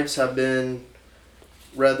top fives have been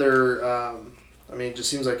rather. It just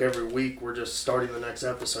seems like every week we're just starting the next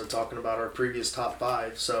episode talking about our previous top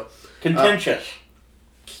 5. So Contentious.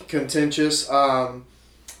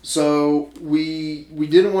 So we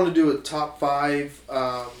didn't want to do a top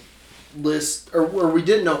 5 list, or we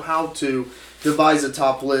didn't know how to devise a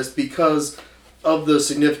top list because of the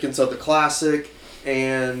significance of the Classic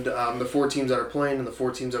and the 4 teams that are playing and the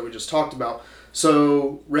 4 teams that we just talked about.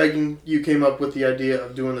 So Reagan, you came up with the idea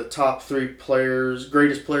of doing the top 3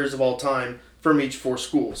 greatest players of all time from each 4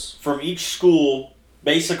 schools. From each school,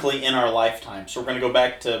 basically in our lifetime. So we're going to go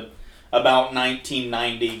back to about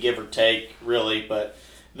 1990, give or take, really. But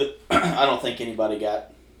I don't think anybody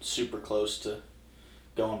got super close to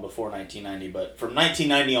going before 1990. But from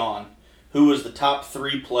 1990 on, who was the top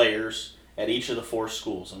 3 players at each of the 4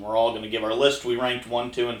 schools? And we're all going to give our list. We ranked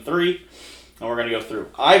 1, 2, and 3, and we're going to go through.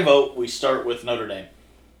 I vote we start with Notre Dame.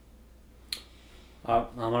 I'm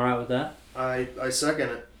all right with that. I second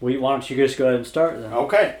it. Why don't you just go ahead and start then?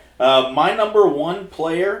 Okay. My number 1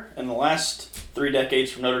 player in the last 3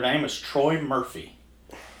 decades from Notre Dame is Troy Murphy.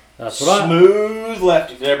 That's what Smooth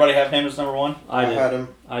lefty. Did everybody have him as number 1? I had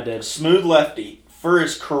him. I did. Smooth lefty. For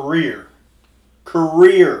his career,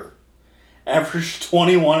 averaged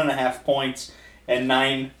 21.5 points and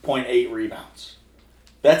 9.8 rebounds.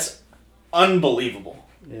 That's unbelievable.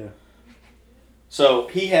 Yeah. So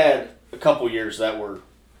he had a couple years that were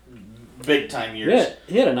big time years.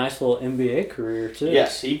 He had a nice little NBA career too.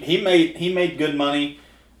 Yes, he made good money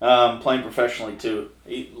playing professionally too.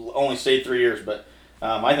 He only stayed 3 years, but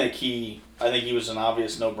I think he was an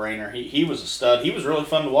obvious no-brainer. He was a stud. He was really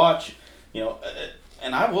fun to watch.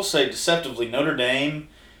 And I will say, deceptively, Notre Dame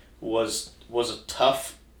was a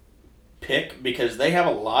tough pick because they have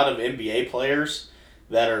a lot of NBA players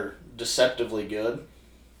that are deceptively good.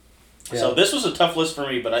 Yeah. So this was a tough list for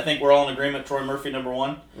me, but I think we're all in agreement. Troy Murphy, number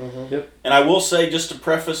 1. Mm-hmm. Yep. And I will say, just to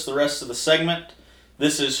preface the rest of the segment,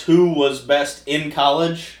 this is who was best in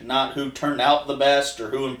college, not who turned out the best or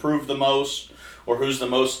who improved the most or who's the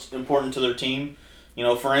most important to their team.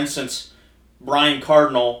 For instance, Brian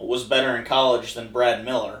Cardinal was better in college than Brad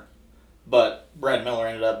Miller, but Brad Miller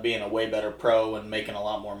ended up being a way better pro and making a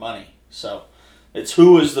lot more money. So it's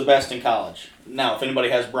who is the best in college. Now, if anybody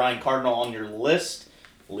has Brian Cardinal on your list,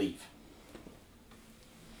 leave.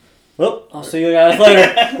 Well, I'll see you guys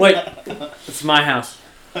later. Wait, it's my house.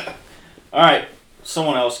 All right,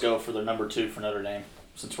 someone else go for their number 2 for Notre Dame,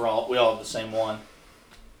 since we all have the same one.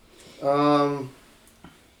 Skybox,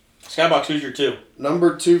 who's your 2?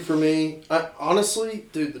 Number 2 for me. Honestly,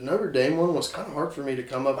 dude, the Notre Dame one was kind of hard for me to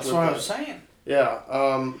come up That's with. what I was saying. Yeah.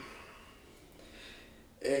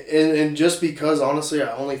 And just because, honestly,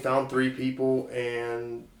 I only found 3 people,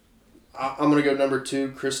 and I'm going to go number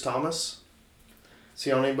 2, Chris Thomas. Is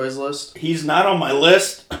he on anybody's list? He's not on my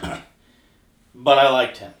list, but I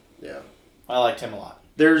liked him. Yeah. I liked him a lot.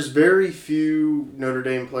 There's very few Notre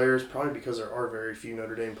Dame players, probably because there are very few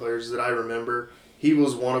Notre Dame players that I remember. He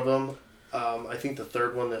was one of them. I think the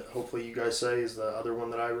third one that hopefully you guys say is the other one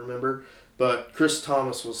that I remember. But Chris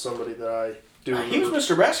Thomas was somebody that I do remember. He was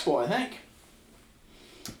Mr. Basketball, I think.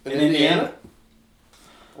 In Indiana?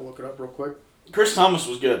 I'll look it up real quick. Chris Thomas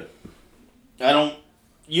was good.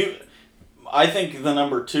 I think the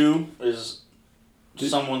number 2 is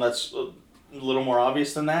someone that's a little more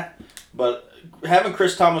obvious than that. But having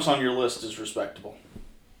Chris Thomas on your list is respectable.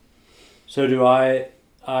 So do I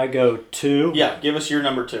go 2? Yeah, give us your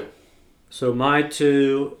number 2. So my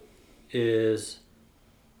 2 is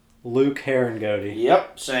Luke Herringody.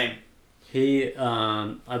 Yep, same. He,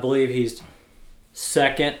 I believe he's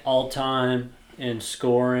second all-time in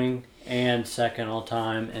scoring and second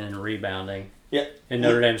all-time in rebounding. Yeah. In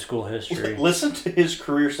Notre Dame school history. Listen to his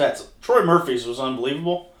career stats. Troy Murphy's was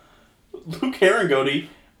unbelievable. Luke Herringody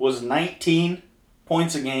was 19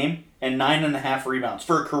 points a game and 9.5 rebounds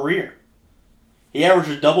for a career. He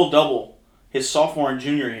averaged a double-double his sophomore and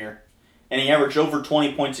junior year, and he averaged over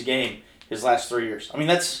 20 points a game his last 3 years. I mean,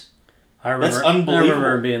 that's unbelievable. I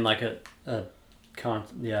remember him being like a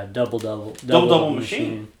double-double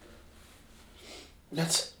machine.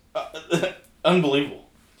 That's unbelievable.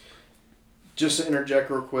 Just to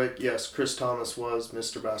interject real quick, yes, Chris Thomas was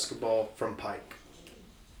Mr. Basketball from Pike.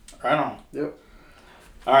 Right on. Yep.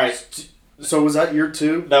 All right. So was that your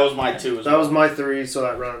 2? That was my 2 as well. That was my 3, so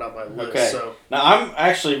that rounded out my list. Okay. So. Now, I'm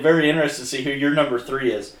actually very interested to see who your number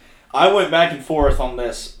 3 is. I went back and forth on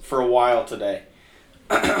this for a while today.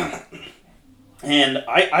 And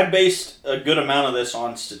I based a good amount of this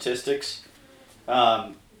on statistics.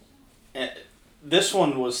 This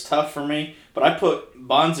one was tough for me, but I put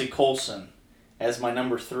Bonzie Colson as my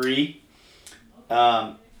number 3.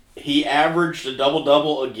 He averaged a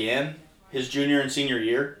double-double again his junior and senior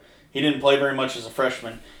year. He didn't play very much as a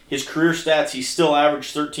freshman. His career stats, he still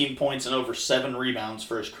averaged 13 points and over 7 rebounds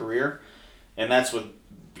for his career, and that's with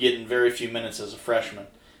getting very few minutes as a freshman.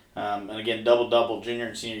 And again, double-double junior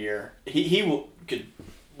and senior year. He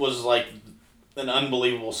was like an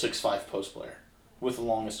unbelievable 6'5" post player with the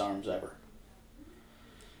longest arms ever.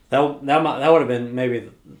 That would have been maybe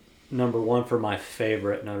number 1 for my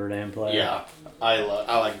favorite Notre Dame player. Yeah, I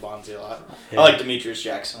like Bonzie a lot. Yeah. I like Demetrius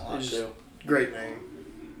Jackson a lot too. Great name.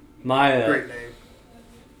 Great name.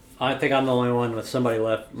 I think I'm the only one with somebody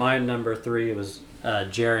left. My number 3 was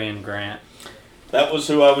Jerian Grant. That was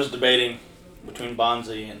who I was debating between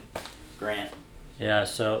Bonzie and Grant. Yeah,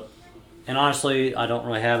 so, and honestly, I don't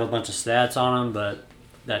really have a bunch of stats on him, but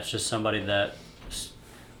that's just somebody that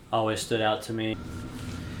always stood out to me.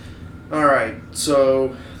 All right,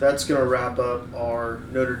 so that's going to wrap up our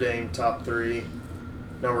Notre Dame top 3.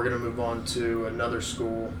 Now we're going to move on to another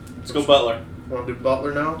school. Let's go Butler. Want to do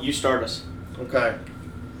Butler now? You start us. Okay.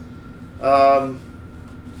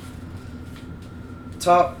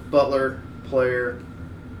 Top Butler player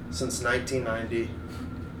since 1990.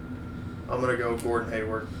 I'm going to go Gordon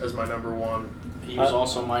Hayward as my number 1. He was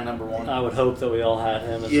also my number 1. I would hope that we all had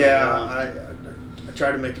him as Yeah, number 1. I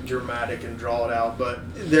try to make it dramatic and draw it out, but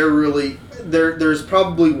there's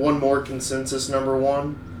probably one more consensus number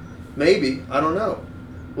 1. Maybe. I don't know.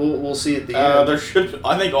 We'll see at the end.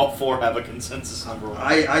 I think all 4 have a consensus number 1.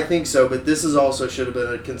 I think so, but this is also should have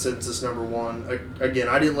been a consensus number 1. Again,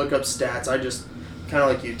 I didn't look up stats. I just, kind of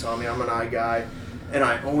like you, Tommy, I'm an eye guy. And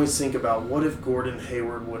I always think about what if Gordon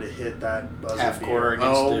Hayward would have hit that buzzer Half quarter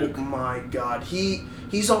against Duke. Oh my God,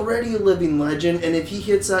 he's already a living legend, and if he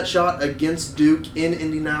hits that shot against Duke in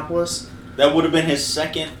Indianapolis, that would have been his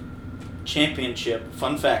second championship.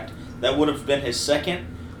 Fun fact: that would have been his second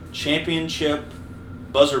championship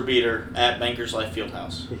buzzer beater at Bankers Life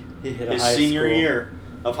Fieldhouse. He hit a His high senior school. year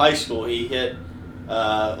of high school, he hit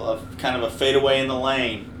kind of a fadeaway in the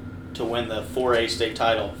lane to win the 4A state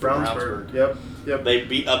title for Brownsburg. Yep.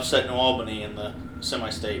 They upset New Albany in the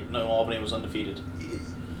semi-state. New Albany was undefeated.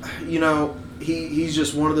 You know, he's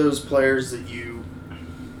just one of those players that you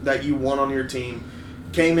want on your team.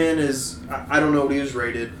 Came in as, I don't know what he was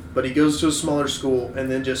rated, but he goes to a smaller school and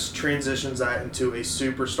then just transitions that into a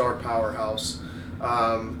superstar powerhouse.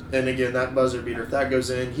 And again, that buzzer beater, if that goes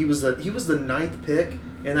in, he was the 9th pick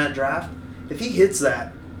in that draft. If he hits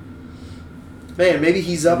that, man, maybe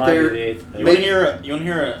he's up Might be there. the 8th pick. You want to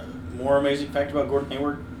hear a more amazing fact about Gordon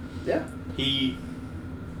Hayward? Yeah. He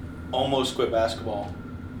almost quit basketball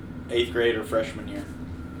 8th grade or freshman year.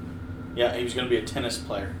 Yeah, he was going to be a tennis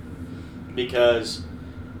player because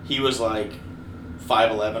he was like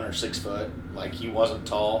 5'11" or 6 foot. Like, he wasn't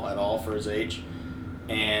tall at all for his age.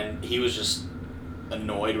 And he was just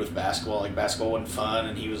annoyed with basketball. Like, basketball wasn't fun,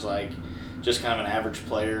 and he was like just kind of an average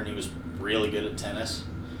player, and he was really good at tennis.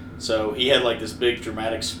 So he had like this big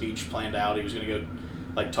dramatic speech planned out. He was going to go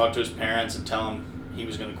like talk to his parents and tell them he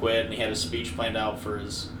was going to quit, and he had a speech planned out for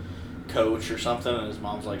his coach or something, and his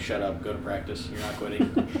mom's like, "Shut up, go to practice, you're not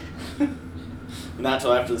quitting." Not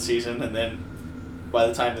until after the season, and then by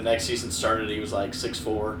the time the next season started, he was like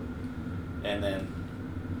 6'4", and then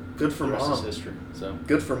Good for the rest is mom. history. So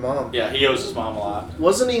Good for mom. yeah, he owes his mom a lot.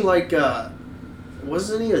 Wasn't he like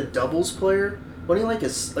wasn't he a doubles player? Wasn't he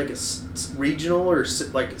like a regional or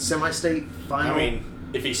like semi-state final? I mean,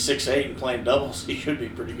 if he's 6'8" and playing doubles, he should be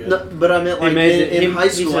pretty good. No, but I meant He like made in high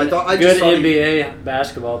school. He's I a just good thought he- NBA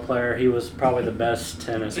basketball player. He was probably the best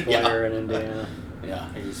tennis player in Indiana.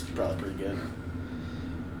 Yeah, he's probably pretty good.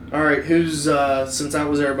 All right, who's since that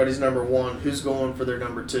was everybody's number 1, who's going for their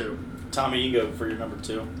number 2? Tommy, you go for your number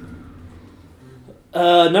 2.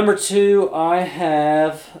 Number 2, I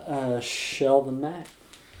have Sheldon Mack.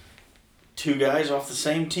 2 guys off the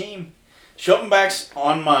same team. Shelton Mack's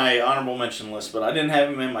on my honorable mention list, but I didn't have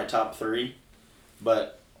him in my top 3.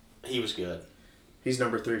 But he was good. He's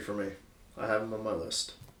number 3 for me. I have him on my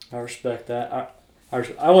list. I respect that.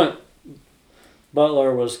 I went.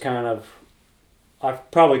 Butler was kind of. I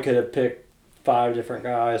probably could have picked 5 different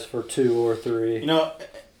guys for 2 or 3. You know,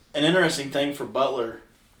 an interesting thing for Butler,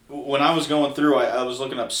 when I was going through, I was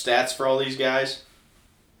looking up stats for all these guys,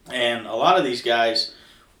 and a lot of these guys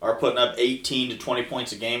are putting up 18 to 20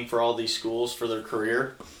 points a game for all these schools for their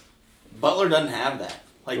career. Butler doesn't have that.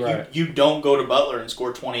 Like, Right. you don't go to Butler and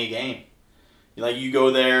score 20 a game. Like, you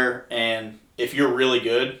go there, and if you're really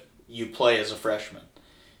good, you play as a freshman.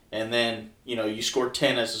 And then, you score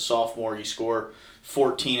 10 as a sophomore, you score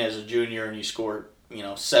 14 as a junior, and you score,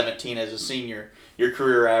 17 as a senior. Your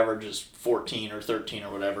career average is 14 or 13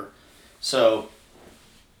 or whatever. So,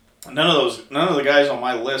 none of the guys on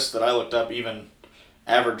my list that I looked up even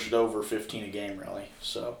averaged over 15 a game, really.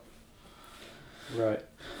 So, Right.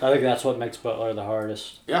 I think that's what makes Butler the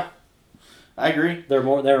hardest. yeah, I agree. They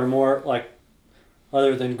were more like,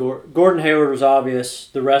 other than Gordon Hayward was obvious.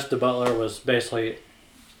 The rest of Butler was basically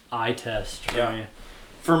eye test for Yeah. me.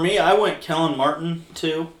 For me, I went Kellen Martin,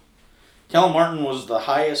 too. Kellen Martin was the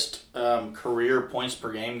highest career points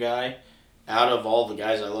per game guy out of all the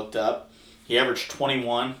guys I looked up. He averaged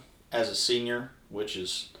 21 as a senior, which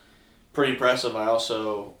is pretty impressive. I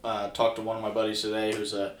also talked to one of my buddies today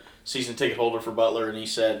who's a season ticket holder for Butler, and he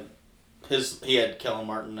said he had Kellen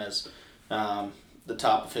Martin as the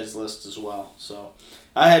top of his list as well. So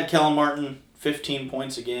I had Kellen Martin 15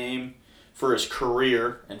 points a game for his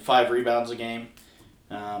career and 5 rebounds a game,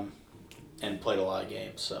 and played a lot of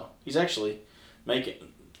games. So he's actually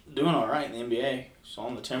doing all right in the NBA. He's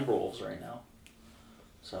on the Timberwolves right now.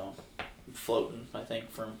 So floating, I think,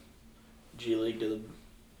 from G League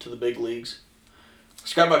to the big leagues.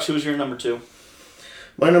 Scott Bucks, who's your number 2?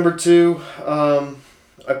 My number 2,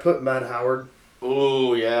 I put Matt Howard.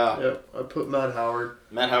 Oh yeah, Yep, I put Matt Howard.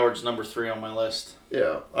 Matt Howard's number 3 on my list.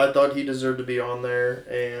 Yeah, I thought he deserved to be on there,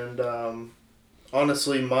 and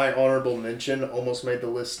honestly, my honorable mention almost made the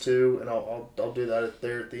list too, and I'll do that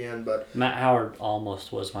there at the end. But Matt Howard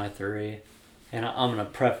almost was my 3, and I'm gonna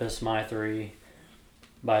preface my 3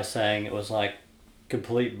 by saying it was like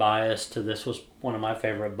complete bias to this was one of my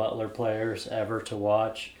favorite Butler players ever to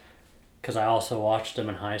watch, because I also watched him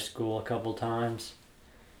in high school a couple times,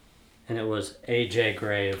 and it was AJ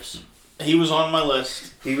Graves. He was on my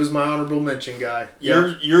list. he was my honorable mention guy.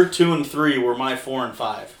 Your 2 and 3 were my 4 and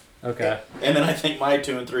 5. Okay. And then I think my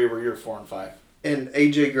 2 and 3 were your 4 and 5. And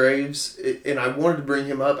AJ Graves, and I wanted to bring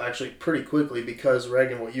him up actually pretty quickly because,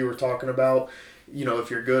 Reagan, what you were talking about,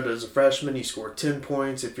 if you're good as a freshman, you score 10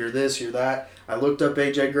 points. If you're this, you're that. I looked up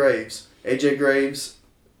AJ Graves. AJ Graves,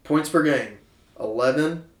 points per game,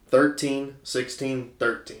 11, 13, 16,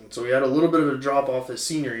 13. So he had a little bit of a drop off his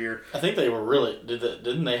senior year. I think they were really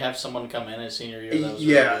didn't they have someone come in his senior year? That was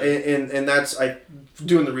Yeah, really good? and that's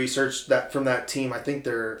doing the research that from that team. I think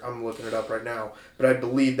I'm looking it up right now, but I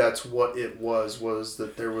believe that's what it was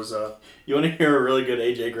that there was a You want to hear a really good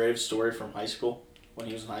AJ Graves story from high school when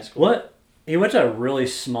he was in high school? What? He went to a really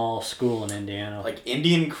small school in Indiana. Like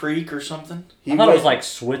Indian Creek or something? I thought it was like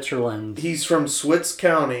Switzerland. He's from Switz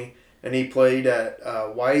County, and he played at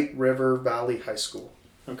White River Valley High School.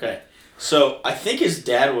 Okay. So I think his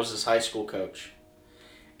dad was his high school coach.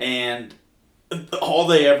 And all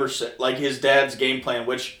they ever said, like his dad's game plan,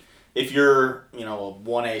 which if you're, a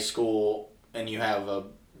 1A school and you have a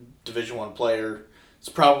Division I player, it's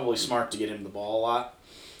probably smart to get him the ball a lot.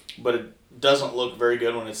 But it doesn't look very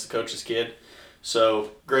good when it's the coach's kid.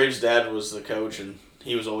 So Graves' dad was the coach, and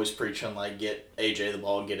he was always preaching, like, get AJ the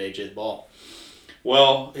ball, get AJ the ball.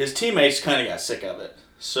 Well, his teammates kind of got sick of it.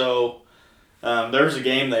 So there was a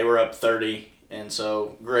game they were up 30, and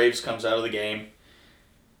so Graves comes out of the game,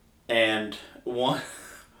 and one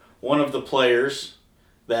of the players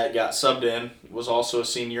that got subbed in was also a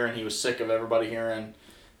senior, and he was sick of everybody hearing,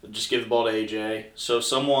 just give the ball to AJ. So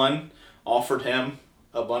someone offered him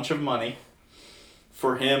a bunch of money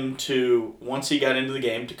for him to, once he got into the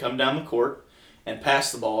game, to come down the court and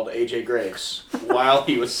pass the ball to AJ Graves while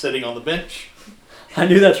he was sitting on the bench. I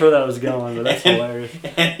knew that's where that was going, but that's hilarious.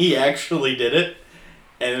 And he actually did it.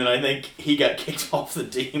 And then I think he got kicked off the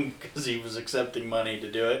team because he was accepting money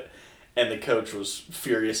to do it. And the coach was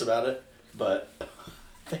furious about it. But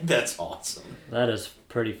I think that's awesome. That is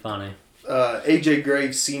pretty funny. AJ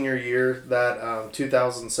Graves' senior year, that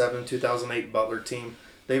 2007-2008 Butler team,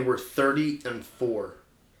 they were 30-4.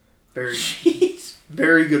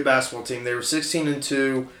 Very good basketball team. They were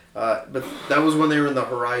 16-2, but that was when they were in the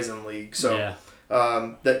Horizon League. So Yeah.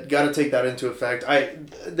 that got to take that into effect.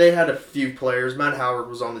 They had a few players. Matt Howard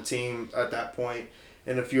was on the team at that point,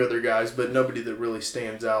 and a few other guys, but nobody that really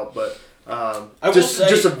stands out. But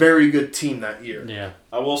just a very good team that year. Yeah.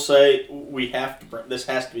 I will say this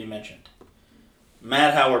has to be mentioned.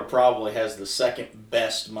 Matt Howard probably has the second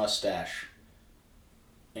best mustache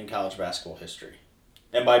in college basketball history.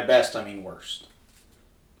 And by best, I mean worst.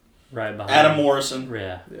 Right behind Adam Morrison,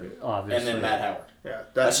 Yeah, Yeah. obviously. and then Matt Howard. Yeah,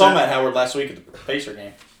 I saw Matt Howard last week at the Pacer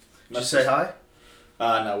game. Did you say hi?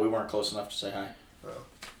 No, we weren't close enough to say hi.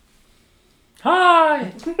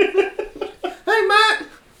 Hi! Hey, Matt!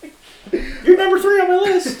 You're number 3 on my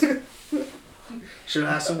list. Should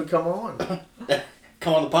have asked him to come on.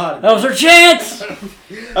 Come on the pod. That was our chance!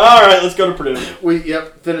 All right, let's go to Purdue.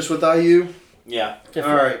 Finished with IU. Yeah.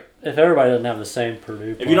 All right. If everybody doesn't have the same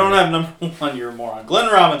Purdue If you don't have number 1, you're a moron.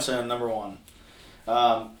 Glenn Robinson, number 1.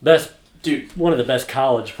 best, Dude, one of the best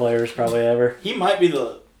college players probably ever. he might be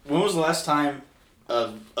when was the last time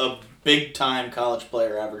a big-time college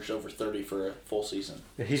player averaged over 30 for a full season?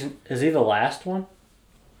 Is he the last one?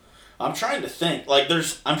 I'm trying to think.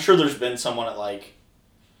 I'm sure there's been someone at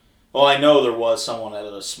I know there was someone at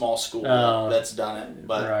a small school that's done it,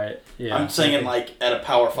 but Right. Yeah. I'm saying at a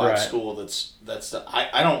Power 5 Right. school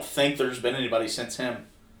I don't think there's been anybody since him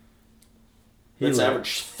that's He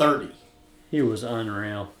averaged 30. He was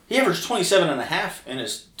unreal. He averaged 27.5 in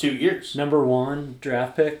his 2 years. Number 1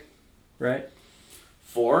 draft pick, right?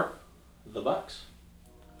 For the Bucks.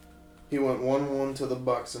 He went 1-1 to the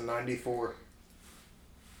Bucks in '94.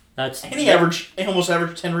 And he almost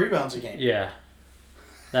averaged 10 rebounds a game. Yeah.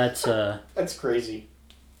 That's That's crazy.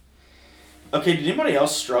 Okay, did anybody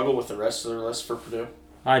else struggle with the rest of their list for Purdue?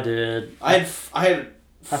 I did. I had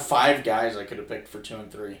 5 guys I could have picked for 2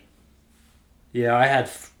 and 3. Yeah,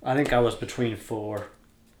 I think I was between 4.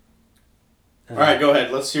 All right, go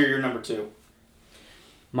ahead. Let's hear your number 2.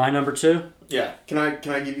 My number 2? Yeah. Can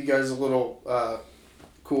I give you guys a little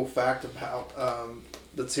cool fact about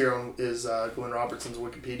that's here on Glenn Robertson's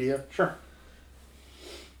Wikipedia? Sure.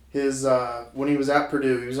 His when he was at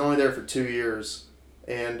Purdue, he was only there for 2 years,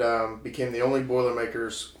 and became the only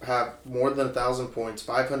Boilermakers have more than 1,000 points,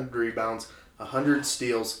 500 rebounds, 100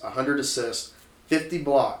 steals, 100 assists, 50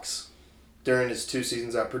 blocks during his 2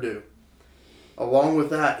 seasons at Purdue. Along with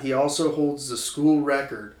that, he also holds the school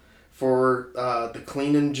record for the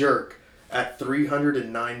clean and jerk at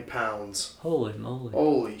 309 pounds. Holy moly.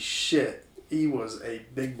 Holy shit. He was a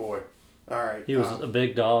big boy. All right. He was a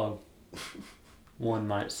big dog, one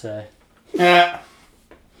might say. Yeah.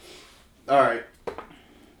 All right.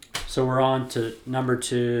 So we're on to number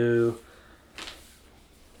 2.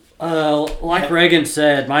 Like Reagan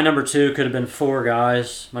said, my number 2 could have been 4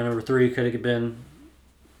 guys. My number 3 could have been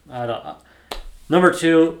number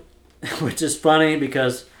 2, which is funny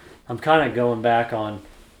because I'm kind of going back on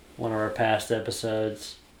one of our past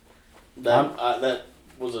episodes. That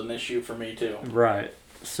was an issue for me, too. Right.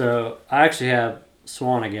 So I actually have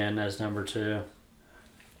Swanigan as number 2.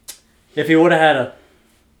 If he would have had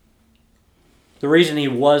the reason he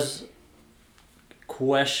was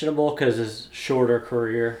questionable because his shorter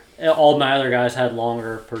career. All my other guys had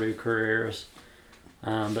longer Purdue careers,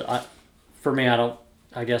 but for me, I don't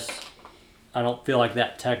feel like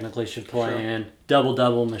that technically should play Sure. in.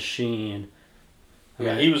 Double machine. I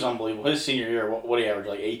Yeah, mean, he was unbelievable. His senior year, what he averaged,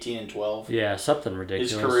 like 18 and 12? yeah, something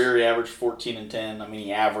ridiculous. His career, he averaged 14 and 10. I mean,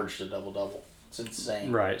 he averaged a double-double. It's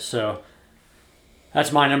insane. Right, so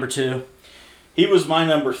that's my number 2. He was my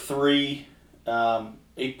number 3.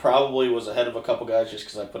 He probably was ahead of a couple guys just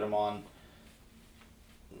because I put him on,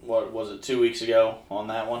 2 weeks ago on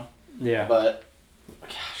that one. Yeah. But,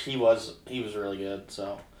 gosh, he was really good.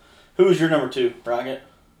 So, who was your number 2, Rocket?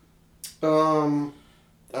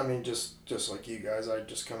 I mean, just like you guys, I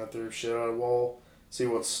just kind of threw shit at a wall, see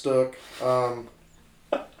what stuck. I'm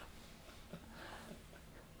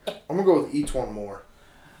gonna go with Etwan Moore.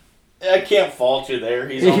 I can't fault you there.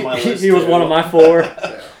 He's on my list. He was too. one of my 4.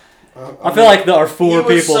 Yeah. I feel like our 4 he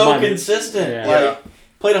people. was so might be- consistent. Yeah. Like,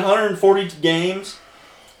 played 140 games,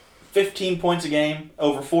 15 points a game,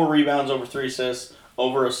 over 4 rebounds, over 3 assists,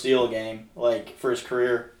 over a steal a game. Like, for his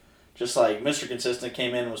career, just like Mr. Consistent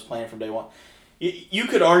came in and was playing from day one. You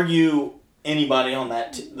could argue anybody on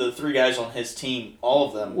that, the 3 guys on his team, all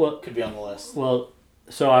of them could be on the list. Well,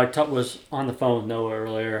 so I was on the phone with Noah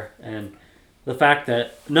earlier, and the fact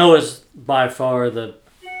that Noah's by far the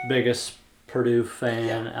biggest Purdue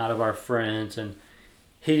fan out of our friends, and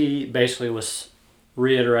he basically was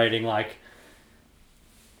reiterating, like,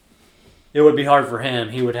 it would be hard for him.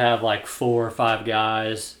 He would have like 4 or 5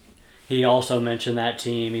 guys. He also mentioned that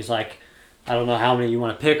team. He's like, I don't know how many you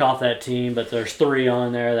want to pick off that team, but there's 3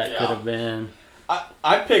 on there that could have been. I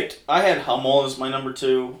had Hummel as my number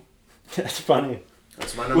 2. That's funny.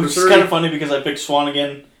 That's my number Which 3. is kind of funny because I picked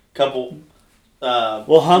Swanigan a couple Well,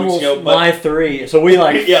 weeks Hummel's ago, but my 3, so we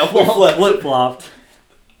like Yeah, we flipped. flip-flopped.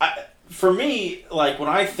 For me, like, when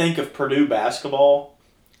I think of Purdue basketball,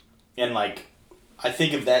 and, like, I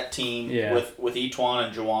think of that team with Etwan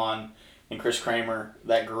and Juwan and Chris Kramer,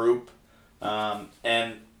 that group,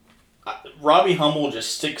 and Robbie Hummel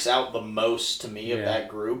just sticks out the most to me of that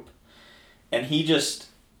group, and he just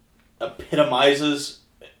epitomizes,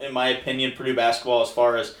 in my opinion, Purdue basketball as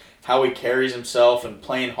far as how he carries himself and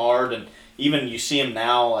playing hard, and even you see him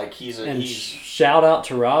now, like, he's shout out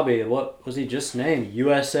to Robbie. What was he just named?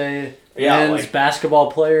 USA Yeah, Men's like-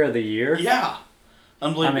 Basketball Player of the Year. Yeah.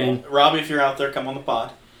 Unbelievable. I mean- Robbie, if you're out there, come on the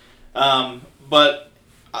pod. But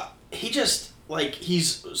he just, like,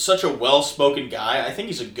 he's such a well-spoken guy. I think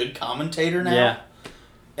he's a good commentator now. Yeah.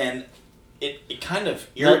 And it kind of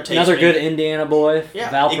irritates Another me. good Indiana boy. Yeah,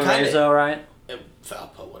 it Valparaiso, right?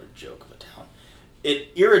 Valpo, what a joke of a town. It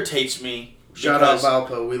irritates me Shout out because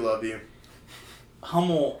Valpo, we love you.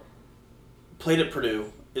 Hummel played at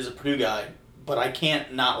Purdue, is a Purdue guy, but I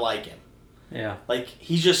can't not like him. Yeah. Like,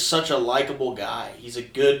 he's just such a likable guy. He's a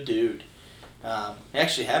good dude. He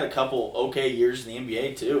actually had a couple okay years in the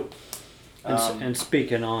NBA, too. And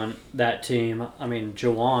speaking on that team, I mean,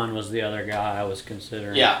 Juwan was the other guy I was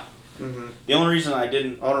considering. Yeah. Mm-hmm. The only reason I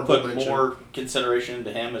didn't Honorable put mention. more consideration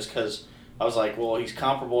into him is because I was like, well, he's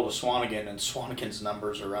comparable to Swanigan, and Swanigan's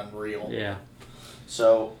numbers are unreal. Yeah.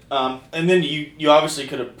 So, and then you obviously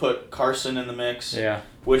could have put Carson in the mix, Yeah.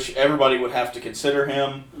 which everybody would have to consider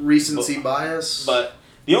him. Recency bias. But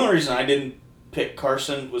the only reason I didn't pick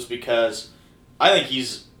Carson was because I think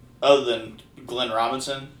he's, other than Glenn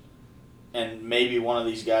Robinson and maybe one of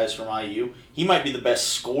these guys from IU, he might be the best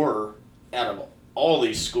scorer out of all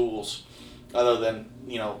these schools, other than,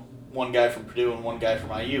 one guy from Purdue and one guy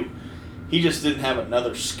from IU. He just didn't have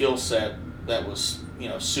another skill set that was,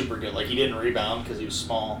 super good. Like, he didn't rebound because he was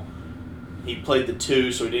small. He played the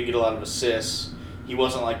 2, so he didn't get a lot of assists. He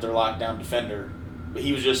wasn't like their lockdown defender, but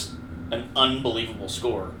he was just an unbelievable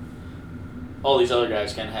scorer. All these other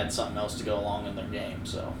guys kind of had something else to go along in their game,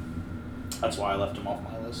 so that's why I left him off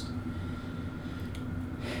my list.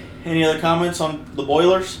 Any other comments on the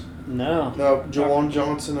Boilers? No. No, Jawan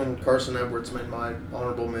Johnson and Carson Edwards made my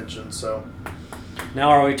honorable mention, so. Now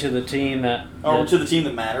are we to the team that... Or to the team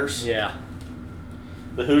that matters, Yeah.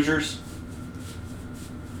 the Hoosiers.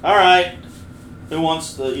 All right, who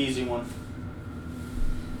wants the easy one?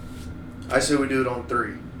 I say we do it on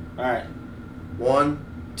 3. All right,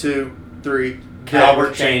 1, 2, 3.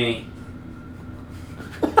 Albert Chaney.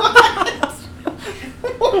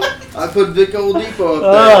 I put Vic Oladipo up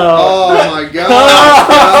there. Oh. Oh my God.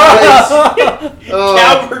 Guys. Oh.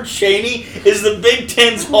 Albert Chaney is the Big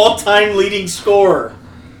Ten's all-time leading scorer.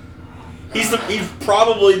 He's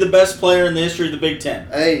probably the best player in the history of the Big Ten.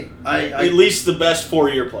 Hey, At least the best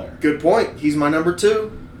 4-year player. good point. He's my number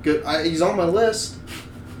 2. Good. He's on my list.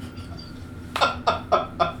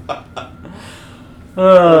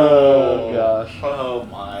 Oh, gosh. Oh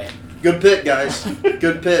my. Good pick, guys.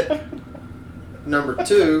 Good pick. Number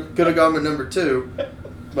 2. Could have gone with number 2.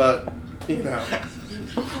 But, You know,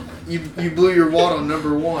 you blew your wad on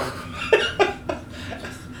number 1.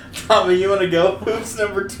 Tommy, you want to go? Who's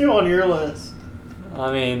number 2 on your list?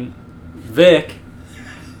 I mean, Vic.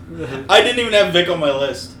 I didn't even have Vic on my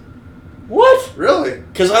list. What? Really?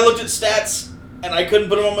 Because I looked at stats, and I couldn't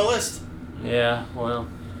put him on my list. Yeah, well.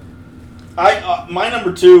 My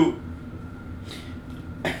number 2,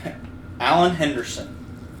 Alan Henderson.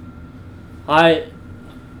 I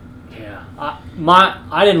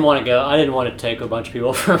didn't want to go. I didn't want to take a bunch of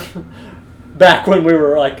people from back when we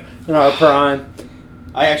were like in our prime.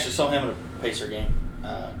 I actually saw him at a Pacer game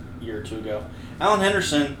a year or 2 ago. Alan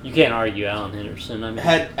Henderson You can't argue Alan Henderson. I mean,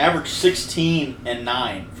 had averaged 16 and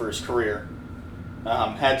 9 for his career.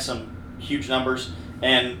 Had some huge numbers,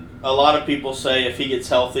 and a lot of people say if he gets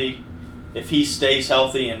healthy, if he stays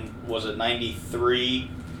healthy, and was it 93?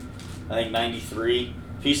 I think 93.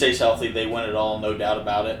 If he stays healthy, they win it all, no doubt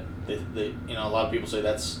about it. A lot of people say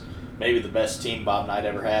that's maybe the best team Bob Knight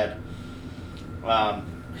ever had.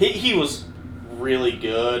 He was really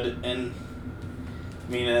good, and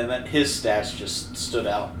I mean, his stats just stood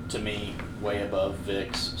out to me way above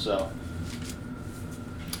Vic's. So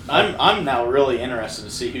I'm now really interested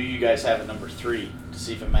to see who you guys have at number 3 to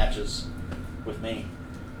see if it matches with me.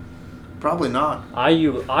 Probably not.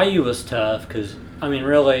 IU was tough because I mean,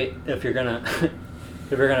 really, if you're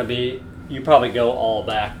gonna be, you probably go all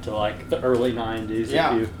back to like the early '90s.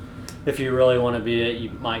 Yeah. If you really want to be it,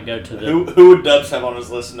 you might go to the. Who would Dubs have on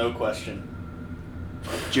his list? No question.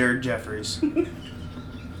 Jared Jeffries.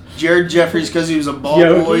 Jared Jeffries, because he was a ball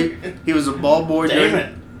Yogi. boy. He was a ball boy.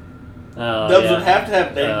 Damon. Dubs would have to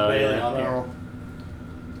have Damon Bailey on here. Well,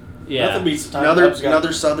 Yeah. Nothing beats the time Dubs got.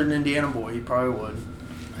 another Southern Indiana boy. He probably would.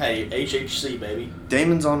 Hey, HHC, baby.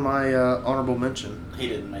 Damon's on my honorable mention. He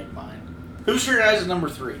didn't make mine. Who's your guys at number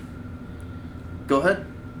 3? Go ahead.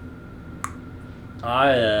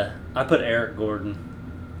 I put Eric Gordon.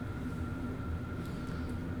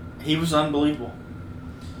 He was unbelievable.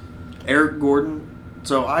 Eric Gordon.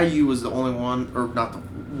 So IU was the only one, or not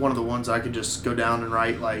one of the ones I could just go down and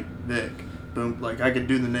write like Vic. Boom. Like I could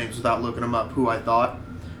do the names without looking them up. Who I thought.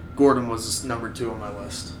 Gordon was number 2 on my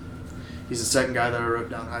list. He's the second guy that I wrote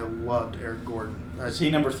down. I loved Eric Gordon. Is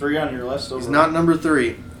he number 3 on your list? He's not number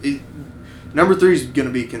 3. Number 3 is going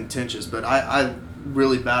to be contentious, but I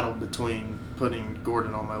really battled between putting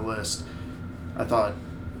Gordon on my list. I thought,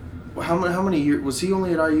 how many years was he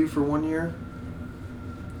only at IU for 1 year?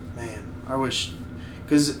 Man, I wish,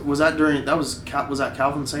 because was that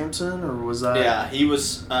Calvin Sampson or was that? Yeah, he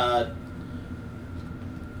was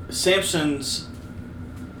Sampson's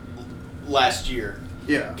last year.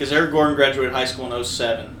 Yeah. Because Eric Gordon graduated high school in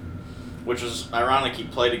 07, which was ironic. He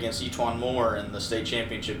played against Etuan Moore in the state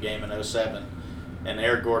championship game in 07. And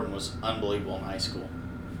Eric Gordon was unbelievable in high school.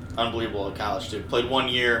 Unbelievable at college, too. Played 1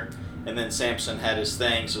 year, and then Sampson had his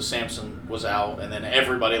thing, so Sampson was out, and then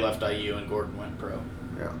everybody left IU, and Gordon went pro.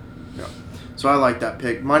 Yeah. So I like that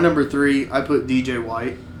pick. My number 3, I put DJ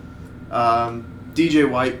White. DJ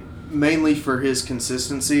White, mainly for his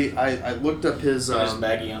consistency. I looked up his... his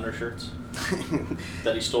baggy undershirts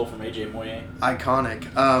that he stole from AJ Moye. Iconic.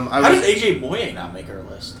 How did AJ Moye not make our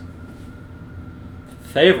list?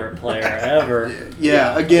 Favorite player ever.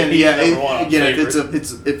 Yeah. Again, He's yeah. number one on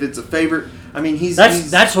If it's a favorite, I mean,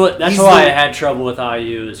 That's why I had trouble with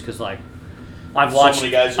IU is because like I've watched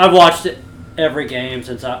it every game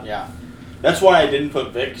since I. Yeah. That's why I didn't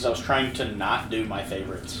put Vic, because I was trying to not do my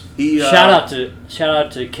favorites. Shout out to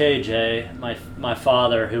KJ, my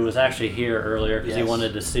father, who was actually here earlier because he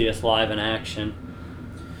wanted to see us live in action.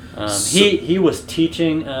 He was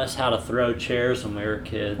teaching us how to throw chairs when we were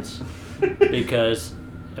kids because,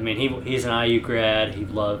 I mean, he's an IU grad. He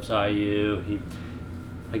loves IU.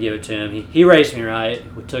 I give it to him. He raised me right.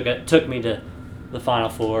 Took me to the Final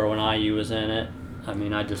Four when IU was in it. I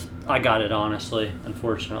mean, I got it honestly,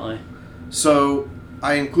 unfortunately. So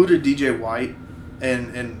I included DJ White,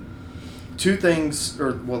 and two things,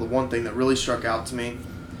 the one thing that really struck out to me,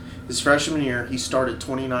 his freshman year he started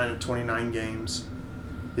 29 of 29 games.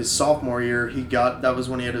 His sophomore year that was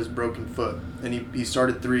when he had his broken foot, and he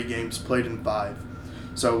started 3 games, played in 5.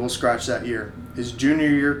 So we'll scratch that year. His junior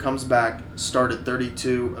year comes back, started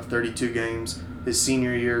 32 of 32 games. His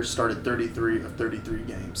senior year started 33 of 33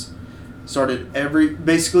 games.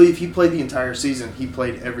 Basically, if he played the entire season, he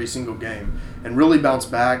played every single game and really bounced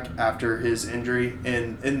back after his injury.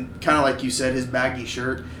 And kind of like you said, his baggy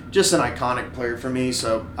shirt, just an iconic player for me.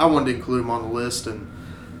 So I wanted to include him on the list, and,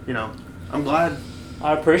 I'm glad.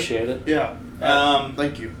 I appreciate it. Yeah.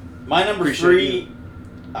 Thank you. My number Appreciate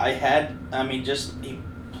 3, he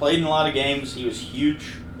played in a lot of games. He was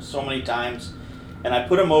huge so many times. And I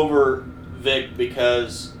put him over Vic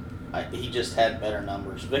because he just had better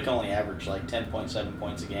numbers. Vic only averaged like 10.7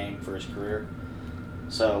 points a game for his career.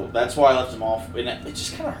 So that's why I left him off. And it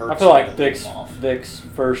just kind of hurts. I feel like to leave him off. Vic's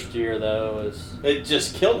first year though It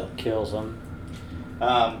just killed him. kills him.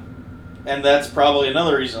 And that's probably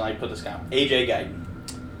another reason I put this guy. AJ Guyton.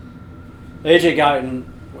 AJ Guyton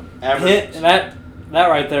Average. that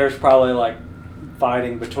right there is probably like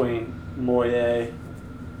fighting between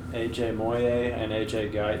AJ Moye and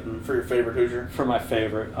AJ Guyton For your favorite Hoosier? for my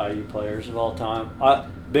favorite IU players of all time.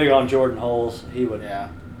 Big on Jordan Holes. Yeah.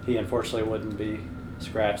 He unfortunately wouldn't be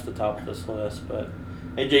scratched the top of this list, but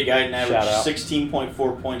AJ Guyton Shout averaged out.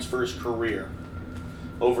 16.4 points for his career.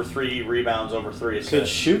 Over 3 rebounds, over 3 assists. could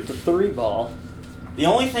shoot the 3 ball. The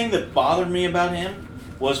only thing that bothered me about him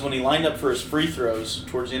was when he lined up for his free throws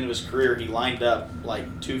towards the end of his career, he lined up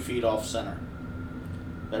like 2 feet off center.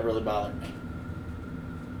 That really bothered me.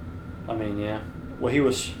 I mean, yeah. Well, it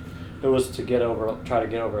was to try to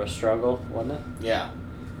get over a struggle, wasn't it? Yeah.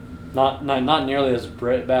 Not nearly as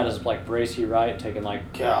bad as like Bracy Wright taking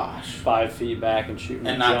like Gosh. 5 feet back and shooting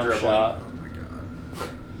And a not jump dribbling. shot. Oh my god.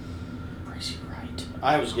 Bracy Wright.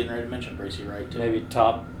 I was getting ready to mention Bracy Wright too. Maybe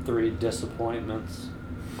top 3 disappointments.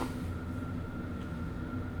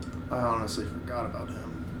 I honestly forgot about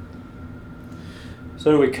him.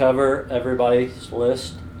 So do we cover everybody's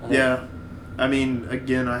list? I think. Yeah. I mean,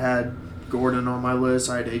 again, I had Gordon on my list.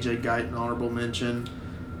 I had AJ Guyton, honorable mention.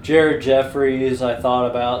 Jared Jeffries, I thought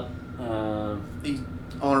about.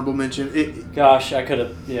 Honorable mention. Gosh, I could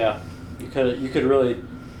have. Yeah, you could really.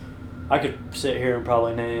 I could sit here and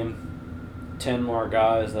probably name 10 more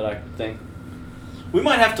guys that I think. We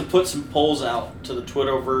might have to put some polls out to the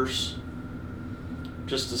Twitterverse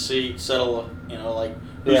just to settle, like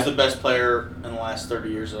who's Yeah. the best player in the last 30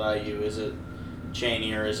 years at IU? Is it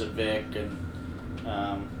Cheney or is it Vic?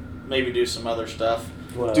 And maybe do some other stuff.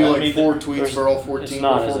 Well, Do I like mean, 4 tweets there's- for all 14 It's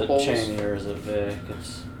not before is it polls. Cheney or is it Vic?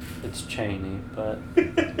 It's Cheney, but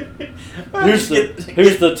Well, who's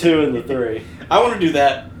the 2 and the 3? I want to do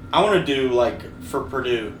that. I want to do like for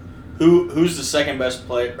Purdue. Who's the second best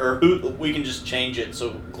player, or who we can just change it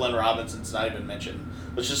so Glenn Robinson's not even mentioned.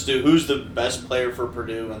 Let's just do who's the best player for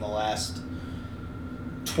Purdue in the last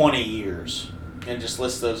 20 years, and just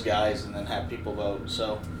list those guys and then have people vote.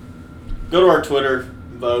 So go to our Twitter,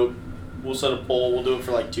 vote. We'll set a poll. We'll do it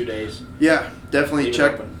for like 2 days. Yeah, definitely Leave it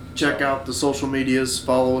check open. So, out the social medias.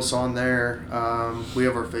 Follow us on there. We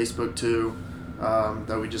have our Facebook too.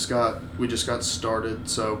 That we just got started.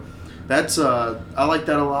 So that's I like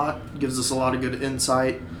that a lot. Gives us a lot of good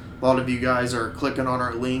insight. A lot of you guys are clicking on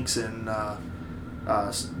our links and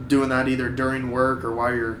doing that either during work or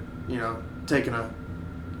while you're taking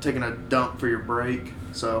a dump for your break.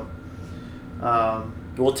 So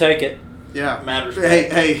We'll take it. yeah. Matters.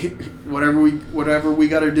 Hey, whatever we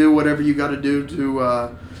got to do, whatever you got to do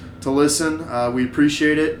to listen, we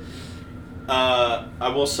appreciate it. I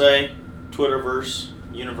will say, Twitterverse,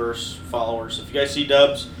 Universe followers, if you guys see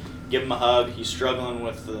Dubs, give him a hug. He's struggling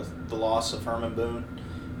with the loss of Herman Boone.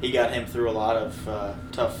 He got him through a lot of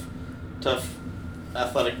tough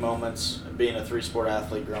athletic moments, being a 3-sport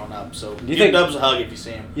athlete growing up. So you give think- Dubs a hug if you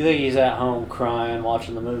see him. You think he's at home crying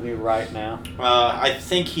watching the movie right now? I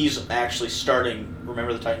think he's actually starting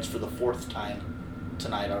Remember the Titans for the 4th time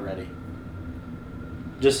tonight already.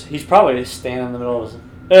 He's probably standing in the middle of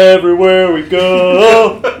everywhere we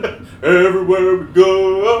go. Everywhere we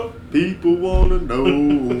go. People want to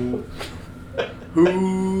know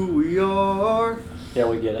who we are. Yeah,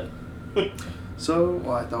 we get it. So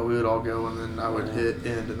I thought we would all go, and then I would hit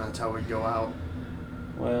end, and that's how we'd go out.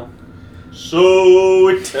 Well, So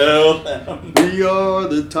we tell them. We are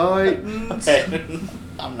the Titans. Okay.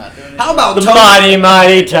 I'm not doing it. How about the Tony?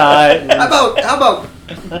 mighty Titans. How about?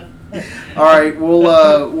 All right,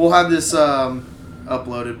 we'll have this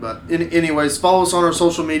uploaded, but anyways, follow us on our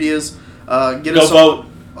social medias. Get Go us vote.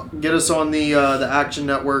 Get us on the Action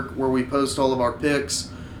Network where we post all of our picks.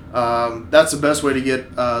 That's the best way to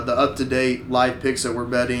get the up-to-date live picks that we're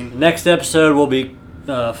betting. Next episode, we'll be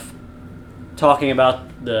talking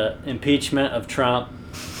about the impeachment of Trump.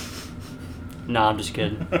 No, I'm just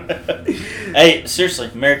kidding. Hey, seriously,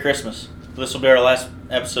 Merry Christmas. This will be our last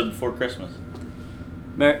episode before Christmas.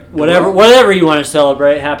 Whatever you want to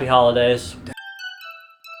celebrate, happy holidays.